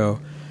Chicago.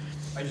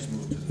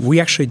 We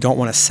actually don't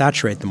want to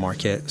saturate the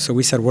market. So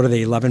we said, what are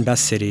the 11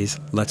 best cities?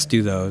 Let's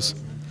do those.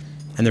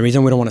 And the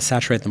reason we don't want to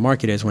saturate the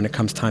market is when it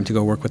comes time to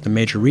go work with the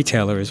major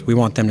retailers, we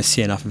want them to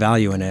see enough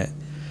value in it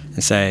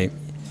and say,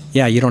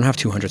 yeah, you don't have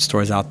 200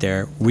 stores out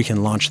there. We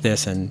can launch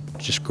this and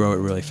just grow it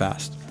really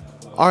fast.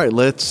 All right,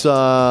 let's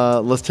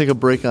take a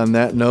break on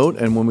that note,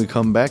 and when we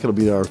come back, it'll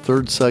be our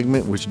third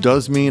segment, which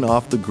does mean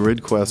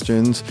off-the-grid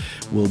questions.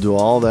 We'll do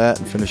all that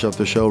and finish up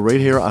the show right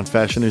here on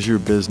Fashion is Your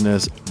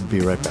Business. Be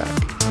right back.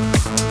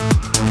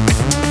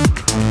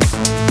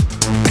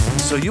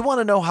 So you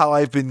want to know how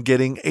I've been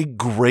getting a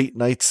great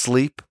night's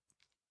sleep?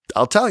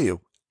 I'll tell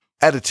you,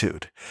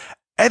 Ettitude.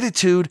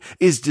 Ettitude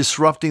is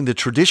disrupting the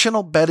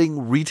traditional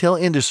bedding retail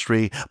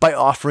industry by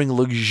offering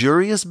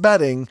luxurious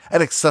bedding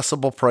at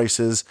accessible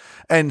prices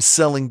and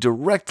selling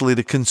directly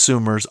to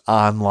consumers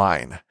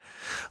online.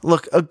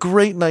 Look, a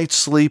great night's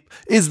sleep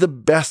is the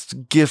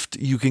best gift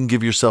you can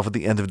give yourself at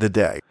the end of the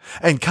day.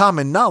 And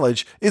common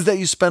knowledge is that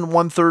you spend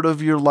 1/3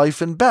 of your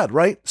life in bed,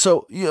 right?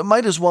 So you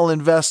might as well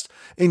invest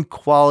in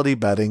quality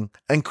bedding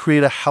and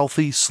create a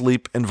healthy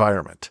sleep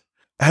environment.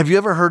 Have you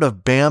ever heard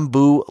of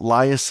bamboo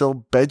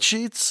lyocell bed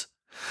sheets?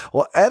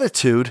 Well,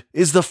 Ettitude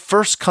is the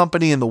first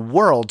company in the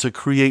world to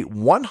create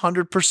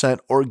 100%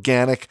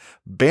 organic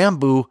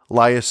bamboo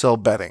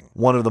lyocell bedding,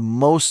 one of the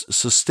most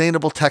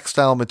sustainable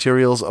textile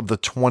materials of the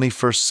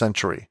 21st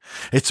century.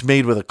 It's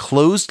made with a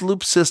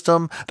closed-loop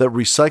system that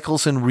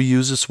recycles and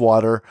reuses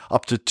water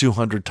up to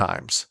 200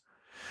 times.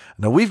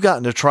 Now, we've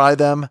gotten to try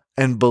them,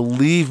 and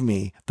believe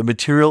me, the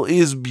material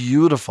is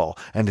beautiful,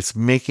 and it's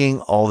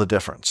making all the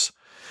difference.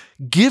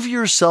 Give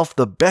yourself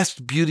the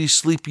best beauty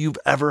sleep you've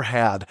ever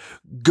had.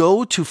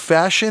 Go to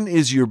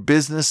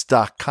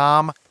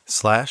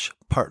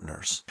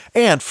fashionisyourbusiness.com/partners.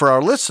 And for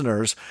our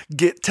listeners,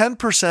 get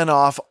 10%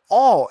 off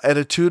all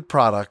Ettitude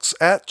products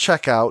at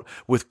checkout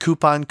with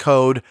coupon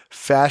code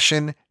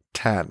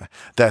FASHION10.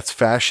 That's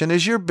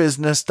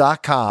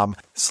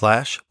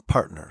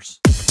fashionisyourbusiness.com/partners.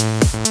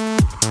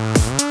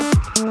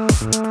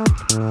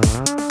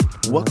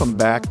 Welcome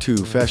back to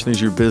Fashion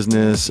is Your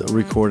Business,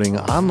 recording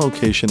on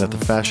location at the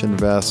Fashion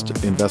Vest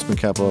Investment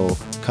Capital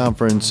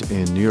Conference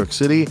in New York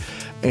City.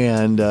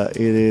 And it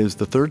is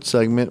the third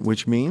segment,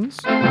 which means...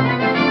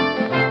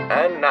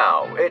 And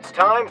now it's It's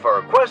time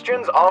for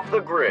Questions Off the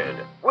Grid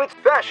with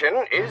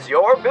Fashion is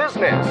Your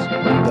Business.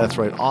 That's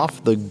right,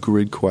 off the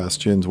grid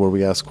questions, where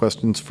we ask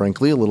questions,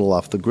 frankly, a little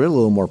off the grid, a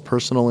little more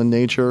personal in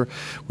nature.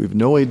 We have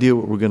no idea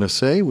what we're going to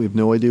say. We have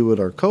no idea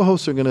what our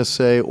co-hosts are going to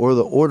say or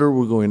the order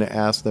we're going to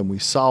ask them. We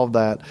solve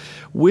that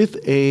with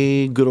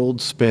a good old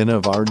spin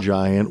of our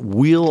giant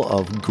wheel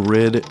of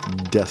grid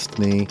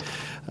destiny.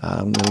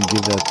 I'm going to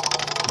give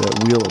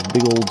that wheel a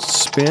big old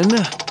spin.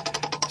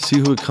 See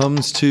who it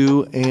comes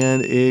to,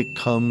 and it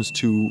comes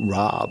to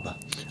Rob.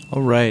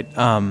 All right.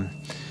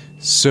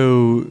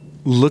 So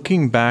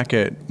looking back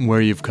at where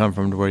you've come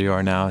from to where you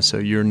are now, so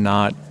you're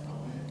not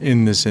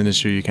in this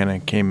industry. You kind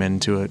of came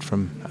into it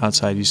from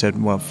outside. You said,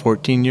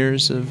 14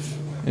 years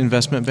of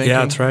investment banking?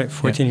 Yeah, that's right.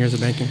 14 years of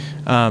banking.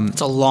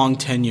 It's a long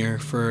tenure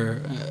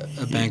for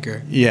a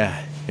banker.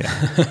 Yeah,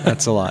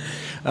 that's a lot.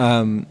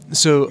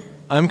 So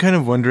I'm kind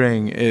of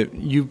wondering,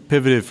 you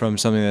pivoted from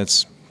something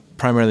that's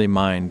primarily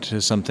mind to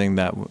something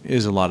that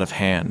is a lot of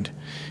hand.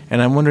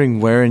 And I'm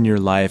wondering, where in your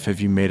life have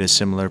you made a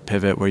similar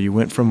pivot where you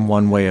went from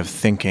one way of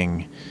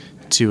thinking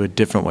to a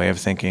different way of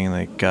thinking,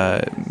 like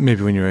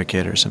maybe when you were a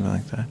kid or something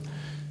like that?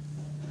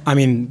 I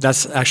mean,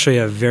 that's actually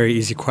a very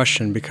easy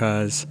question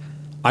because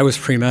I was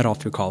pre-med all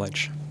through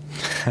college.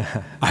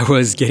 I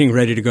was getting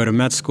ready to go to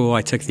med school.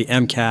 I took the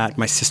MCAT.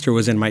 My sister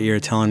was in my ear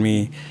telling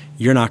me,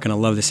 "You're not going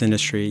to love this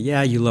industry.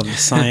 Yeah, you love the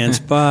science,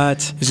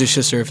 but..." Is your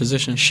sister a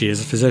physician? She is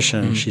a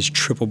physician. Mm-hmm. She's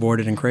triple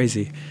boarded and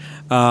crazy.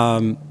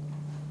 I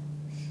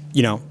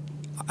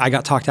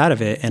got talked out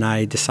of it, and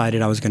I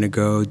decided I was going to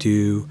go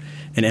do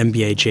an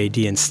MBA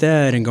JD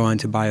instead and go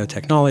into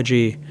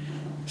biotechnology.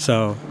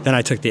 So then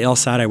I took the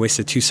LSAT. I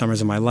wasted 2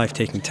 summers of my life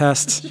taking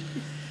tests.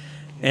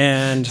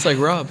 And it's like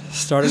Rob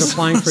started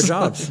applying for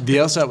jobs. The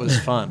LSAT was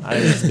fun. I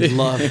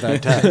loved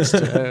that test.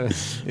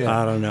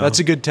 I don't know. That's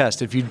a good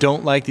test. If you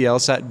don't like the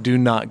LSAT, do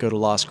not go to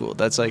law school.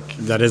 That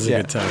is a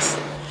good test.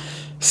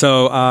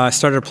 So I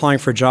started applying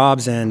for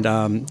jobs,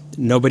 and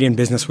nobody in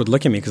business would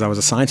look at me because I was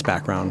a science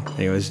background.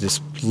 It was this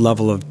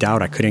level of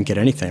doubt. I couldn't get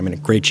anything. I mean, a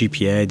great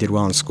GPA, I did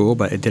well in school,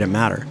 but it didn't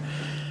matter.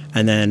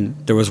 And then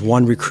there was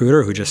one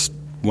recruiter who just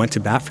went to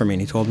bat for me,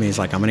 and he told me, he's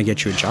like, "I'm going to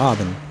get you a job."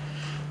 And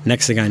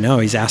next thing I know,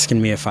 he's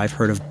asking me if I've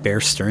heard of Bear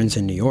Stearns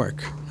in New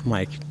York. I'm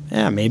like,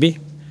 yeah, maybe.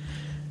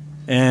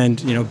 And,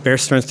 Bear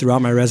Stearns threw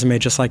out my resume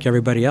just like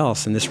everybody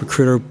else. And this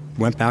recruiter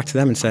went back to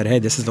them and said, "Hey,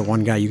 this is the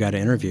one guy you got to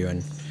interview."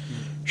 And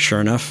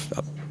sure enough,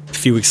 a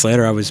few weeks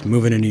later, I was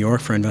moving to New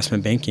York for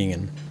investment banking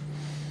and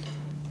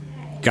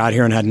got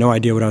here and had no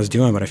idea what I was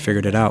doing, but I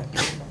figured it out.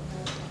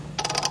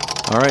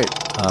 All right.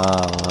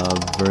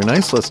 Very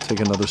nice. Let's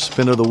take another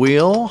spin of the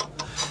wheel.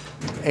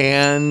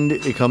 And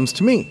it comes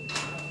to me.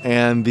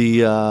 And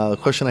the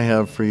question I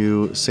have for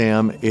you,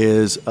 Sam,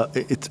 is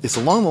it's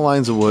along the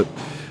lines of what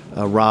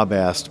Rob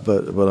asked,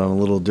 but on a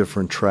little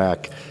different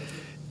track.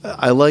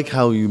 I like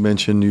how you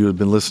mentioned you had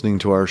been listening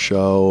to our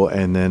show,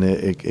 and then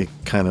it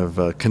kind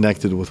of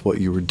connected with what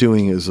you were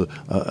doing as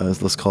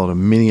let's call it a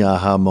mini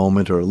aha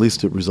moment, or at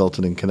least it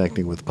resulted in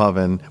connecting with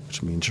Pavan,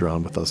 which means you're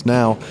on with us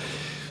now.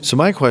 So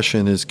my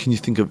question is, can you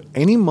think of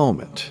any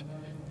moment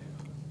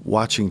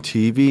watching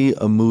TV,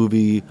 a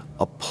movie,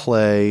 a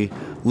play,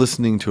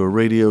 listening to a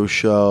radio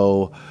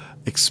show,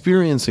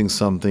 experiencing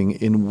something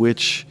in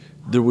which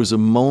there was a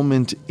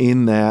moment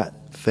in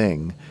that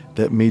thing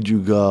that made you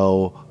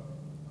go,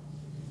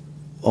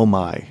 "Oh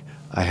my,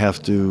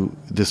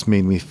 this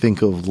made me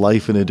think of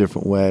life in a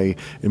different way.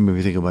 It made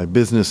me think of my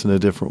business in a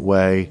different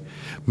way.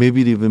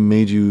 Maybe it even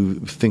made you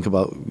think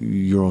about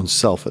your own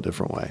self a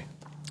different way."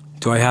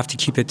 Do I have to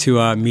keep it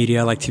to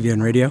media like TV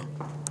and radio?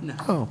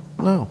 No.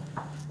 No.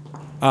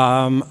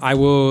 I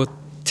will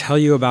tell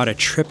you about a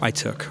trip I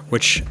took,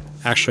 which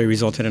actually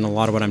resulted in a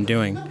lot of what I'm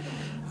doing.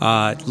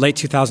 Late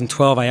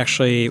 2012, I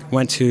actually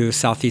went to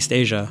Southeast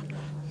Asia,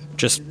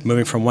 just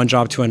moving from one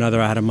job to another.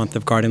 I had a month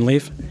of garden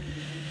leave.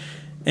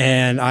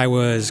 And I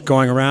was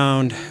going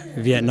around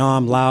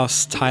Vietnam,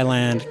 Laos,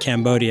 Thailand,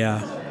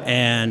 Cambodia,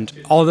 and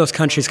all of those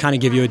countries kind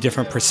of give you a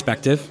different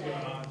perspective.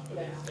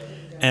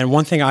 And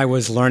one thing I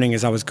was learning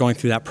as I was going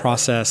through that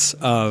process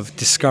of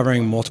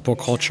discovering multiple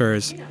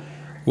cultures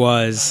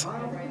was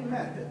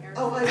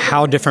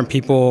how different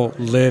people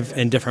live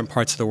in different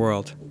parts of the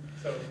world.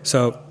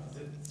 So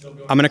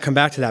I'm going to come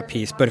back to that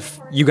piece, but if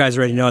you guys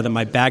already know that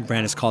my bag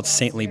brand is called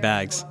Saintly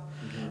Bags,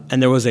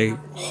 and there was a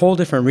whole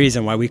different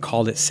reason why we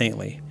called it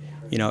Saintly.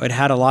 It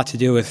had a lot to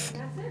do with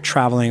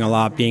traveling a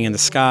lot, being in the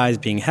skies,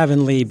 being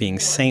heavenly, being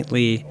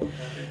saintly.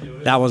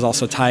 That was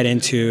also tied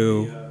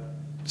into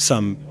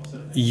some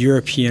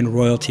European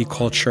royalty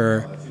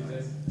culture,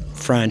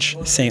 French,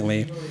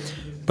 saintly.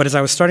 But as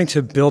I was starting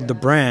to build the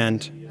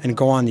brand and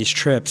go on these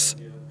trips,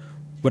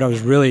 what I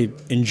was really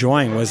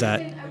enjoying was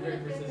that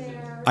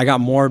I got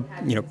more,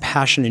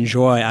 passion and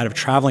joy out of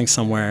traveling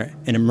somewhere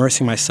and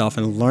immersing myself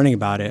and learning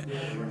about it,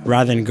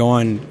 rather than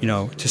going,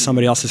 to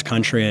somebody else's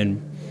country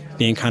and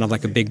being kind of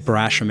like a big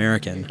brash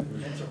American.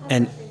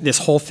 And this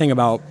whole thing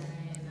about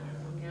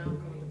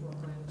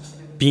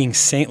being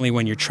saintly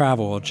when you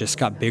travel just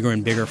got bigger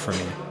and bigger for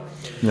me.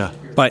 Yeah.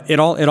 But it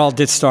all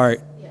did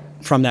start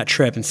from that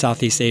trip in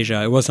Southeast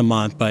Asia, it was a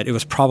month, but it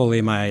was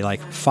probably my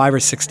like 5 or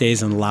 6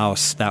 days in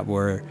Laos that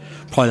were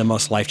probably the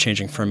most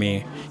life-changing for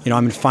me.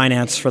 I'm in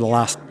finance for the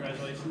last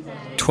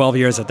 12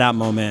 years at that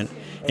moment,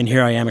 and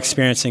here I am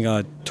experiencing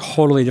a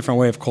totally different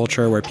way of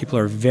culture where people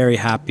are very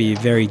happy,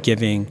 very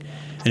giving,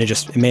 and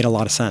it made a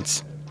lot of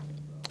sense.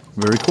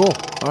 Very cool.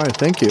 All right,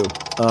 thank you.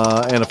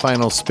 And a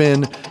final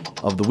spin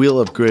of the Wheel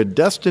of Grid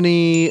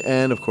Destiny,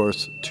 and of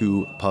course,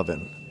 to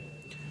Pavan.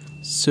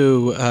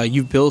 So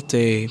you've built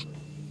a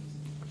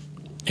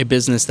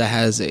business that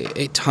has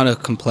a ton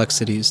of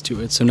complexities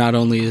to it. So not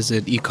only is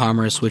it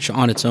e-commerce, which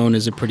on its own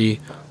is a pretty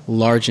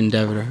large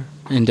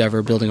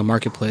endeavor building a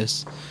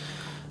marketplace,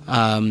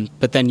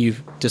 but then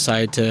you've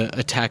decided to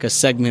attack a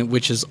segment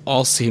which is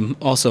also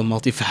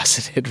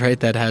multifaceted, right?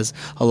 That has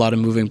a lot of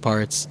moving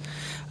parts.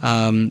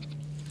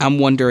 I'm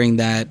wondering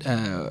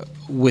that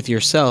with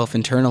yourself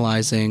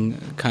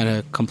internalizing kind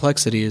of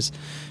complexities,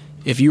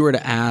 if you were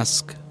to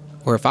ask,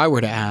 or if I were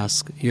to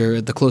ask,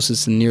 you're the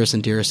closest and nearest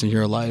and dearest in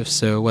your life,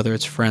 so whether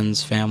it's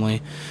friends,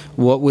 family,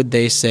 what would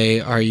they say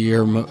are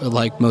your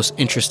most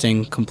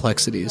interesting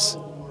complexities?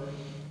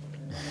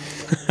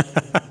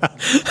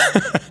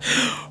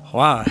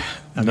 Wow.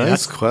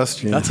 Nice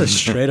question. That's a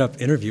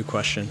straight-up interview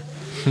question.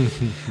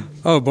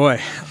 Oh, boy.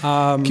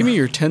 Give me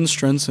your 10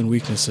 strengths and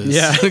weaknesses.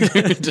 Yeah.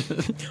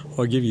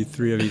 I'll give you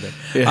 3 of either.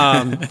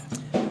 Yeah.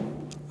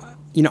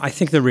 I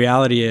think the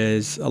reality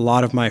is a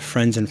lot of my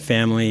friends and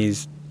family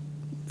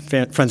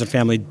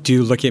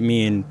do look at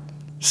me in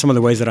some of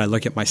the ways that I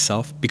look at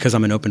myself because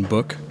I'm an open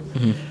book.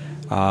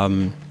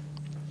 Mm-hmm.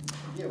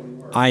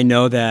 I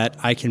know that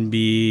I can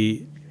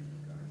be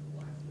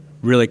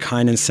really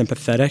kind and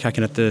sympathetic. I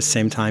can at the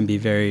same time be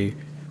very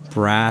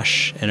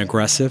brash and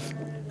aggressive.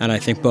 And I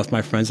think both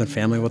my friends and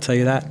family will tell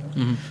you that.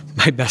 Mm-hmm.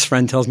 My best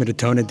friend tells me to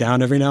tone it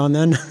down every now and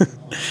then.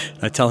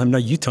 I tell him, no,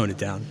 you tone it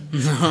down.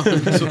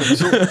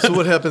 So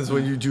what happens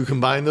when you do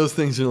combine those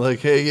things and you're like,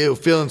 hey, you,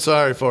 feeling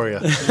sorry for you?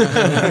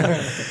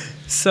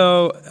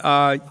 So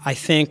I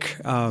think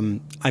a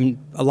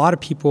lot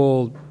of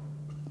people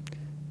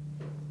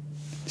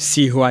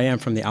see who I am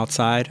from the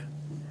outside,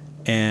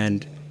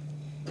 and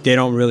they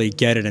don't really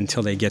get it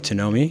until they get to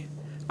know me.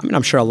 I mean,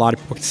 I'm sure a lot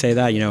of people can say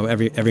that.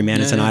 Every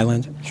man is an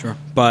island. Sure.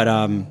 But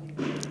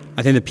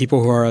I think the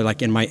people who are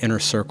like in my inner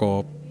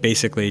circle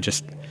basically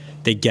just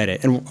they get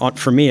it, and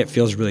for me, it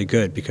feels really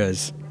good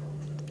because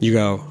you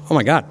go, oh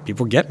my God,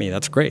 people get me.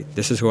 That's great.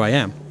 This is who I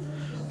am.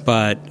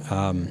 But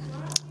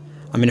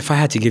if I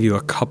had to give you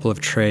a couple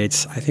of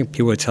traits, I think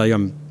people would tell you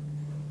I'm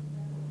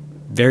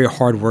very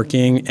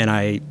hardworking, and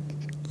I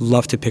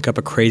love to pick up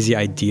a crazy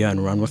idea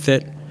and run with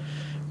it,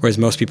 whereas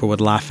most people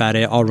would laugh at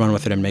it. I'll run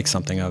with it and make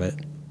something of it.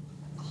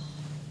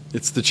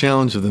 It's the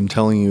challenge of them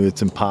telling you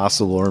it's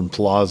impossible or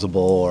implausible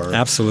or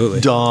absolutely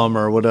dumb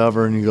or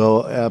whatever, and you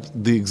go,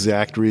 the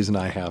exact reason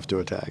I have to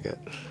attack it.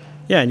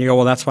 Yeah, and you go,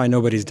 well, that's why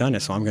nobody's done it,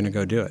 so I'm going to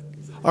go do it.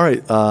 All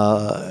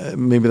right,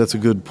 maybe that's a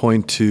good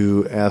point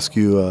to ask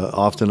you.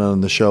 Often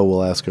on the show,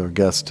 we'll ask our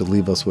guests to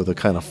leave us with a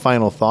kind of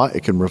final thought.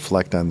 It can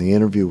reflect on the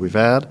interview we've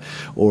had,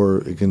 or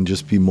it can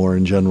just be more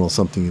in general,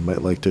 something you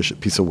might like to,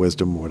 piece of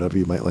wisdom or whatever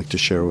you might like to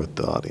share with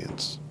the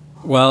audience.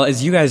 Well,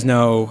 as you guys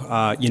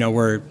know,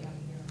 we're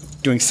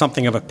doing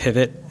something of a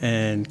pivot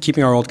and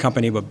keeping our old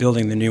company but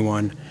building the new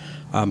one.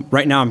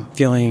 Right now I'm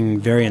feeling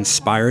very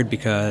inspired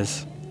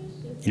because,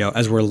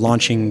 as we're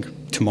launching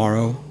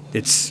tomorrow,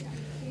 it's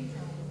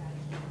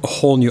a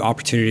whole new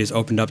opportunity has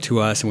opened up to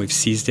us, and we've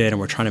seized it, and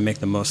we're trying to make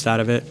the most out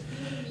of it.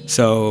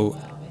 So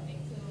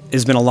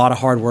it's been a lot of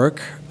hard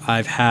work.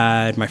 I've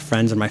had my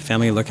friends and my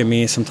family look at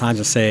me sometimes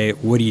and say,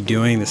 what are you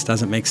doing? This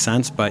doesn't make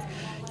sense. But,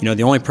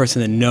 the only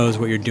person that knows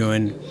what you're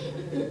doing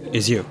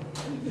is you.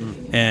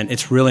 And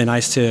it's really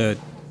nice to,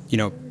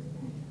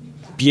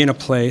 be in a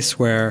place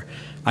where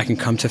I can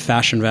come to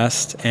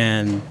FashionVest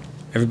and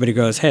everybody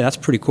goes, hey, that's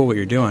pretty cool what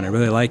you're doing. I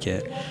really like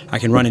it. I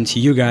can run into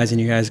you guys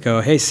and you guys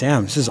go, hey,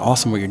 Sam, this is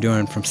awesome what you're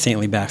doing, from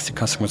Saintly Bags to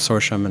Custom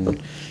Consortium.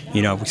 And,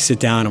 we sit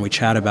down and we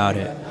chat about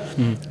it.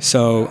 Mm.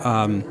 So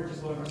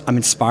I'm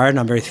inspired and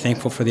I'm very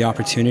thankful for the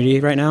opportunity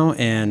right now.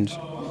 And,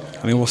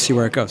 we'll see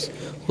where it goes.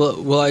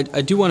 Well,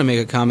 I do want to make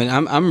a comment.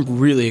 I'm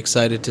really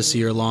excited to see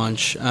your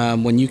launch.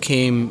 When you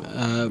came,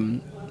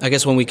 I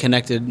guess when we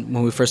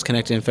first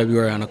connected in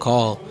February on a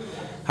call,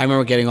 I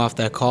remember getting off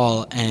that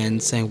call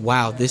and saying,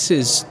 wow, this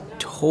is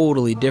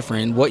totally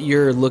different. What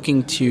you're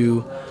looking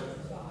to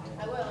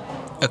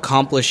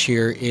accomplish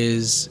here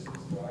is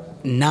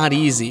not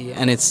easy,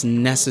 and it's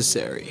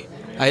necessary.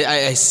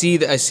 I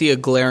see a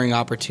glaring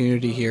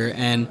opportunity here,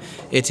 and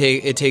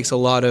it takes a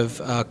lot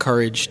of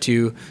courage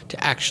to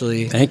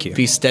actually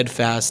be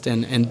steadfast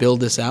and build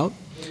this out.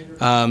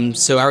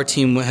 So our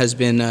team has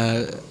been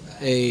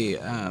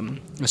a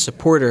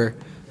supporter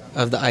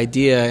of the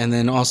idea, and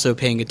then also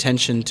paying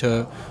attention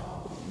to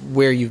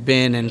where you've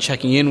been and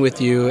checking in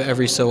with you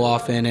every so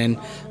often. And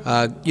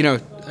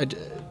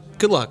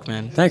good luck,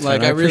 man. Thanks,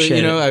 man. I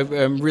appreciate it.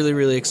 I'm really,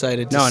 really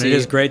excited to see. And it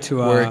is great to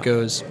where it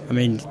goes.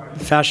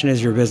 Fashion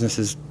is Your Business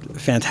is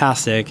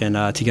fantastic,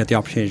 and to get the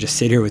opportunity to just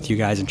sit here with you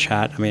guys and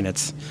chat.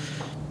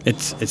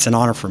 it's an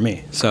honor for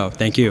me. So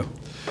thank you.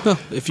 Well,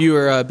 if you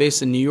were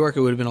based in New York, it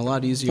would have been a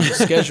lot easier to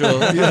schedule.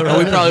 We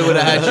probably would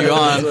have had you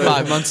on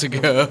 5 months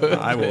ago.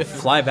 I will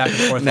fly back and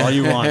forth all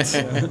you want.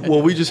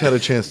 Well, we just had a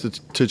chance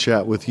to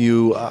chat with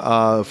you.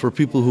 For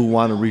people who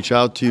want to reach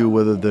out to you,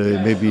 whether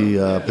they may be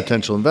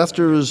potential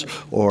investors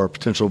or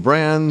potential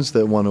brands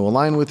that want to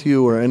align with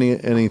you or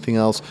anything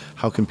else,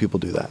 how can people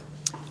do that?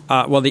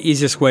 Well, the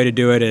easiest way to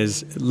do it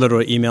is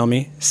literally email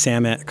me,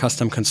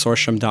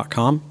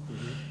 sam@customconsortium.com.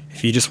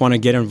 If you just want to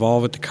get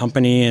involved with the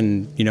company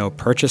and,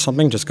 purchase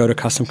something, just go to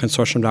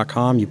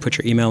customconsortium.com. You put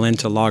your email in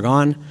to log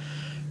on.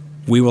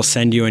 We will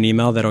send you an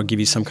email that'll give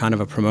you some kind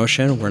of a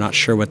promotion. We're not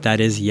sure what that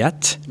is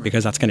yet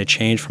because that's going to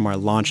change from our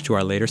launch to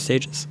our later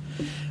stages.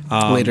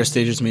 Later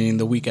stages meaning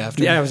the week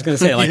after. Yeah, I was going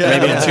to say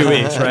maybe in 2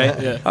 weeks,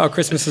 right? Yeah. Oh,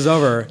 Christmas is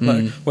over.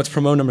 What's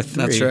promo number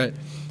 3? That's right.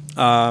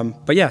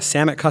 But yeah,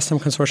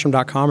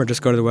 sam@customconsortium.com or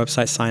just go to the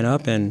website, sign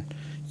up, and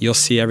you'll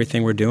see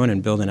everything we're doing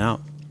and building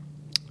out.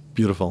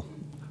 Beautiful.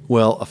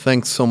 Well,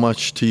 thanks so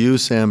much to you,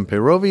 Sam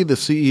Peyrovi, the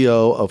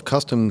CEO of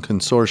Custom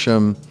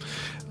Consortium.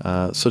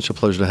 Such a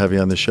pleasure to have you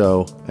on the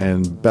show,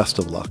 and best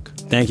of luck.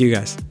 Thank you,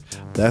 guys.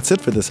 That's it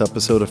for this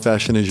episode of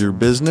Fashion is Your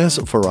Business.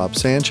 For Rob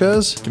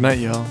Sanchez. Good night,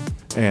 y'all.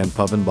 And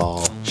Pavan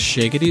Ball.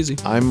 Shake it easy.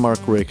 I'm Mark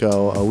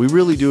Rako. We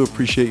really do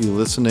appreciate you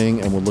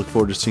listening, and we'll look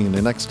forward to seeing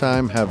you next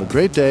time. Have a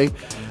great day.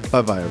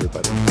 Bye-bye,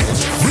 everybody.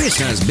 This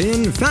has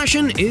been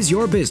Fashion is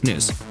Your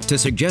Business. To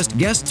suggest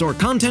guests or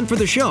content for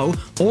the show,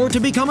 or to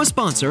become a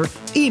sponsor,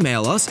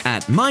 email us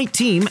at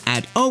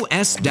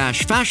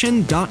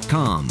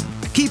myteam@os-fashion.com.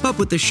 Keep up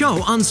with the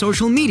show on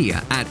social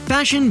media at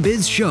Fashion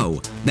Biz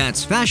Show.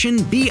 That's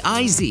Fashion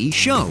BIZ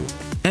Show.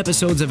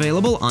 Episodes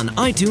available on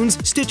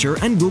iTunes, Stitcher,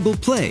 and Google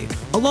Play,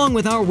 along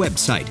with our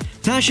website,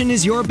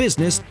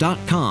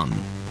 fashionisyourbusiness.com.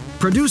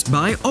 Produced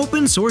by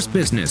Open Source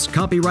Business,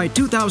 copyright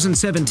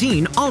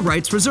 2017, all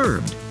rights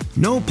reserved.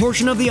 No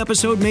portion of the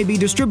episode may be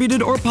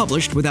distributed or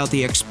published without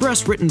the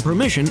express written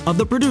permission of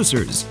the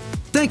producers.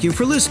 Thank you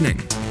for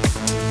listening.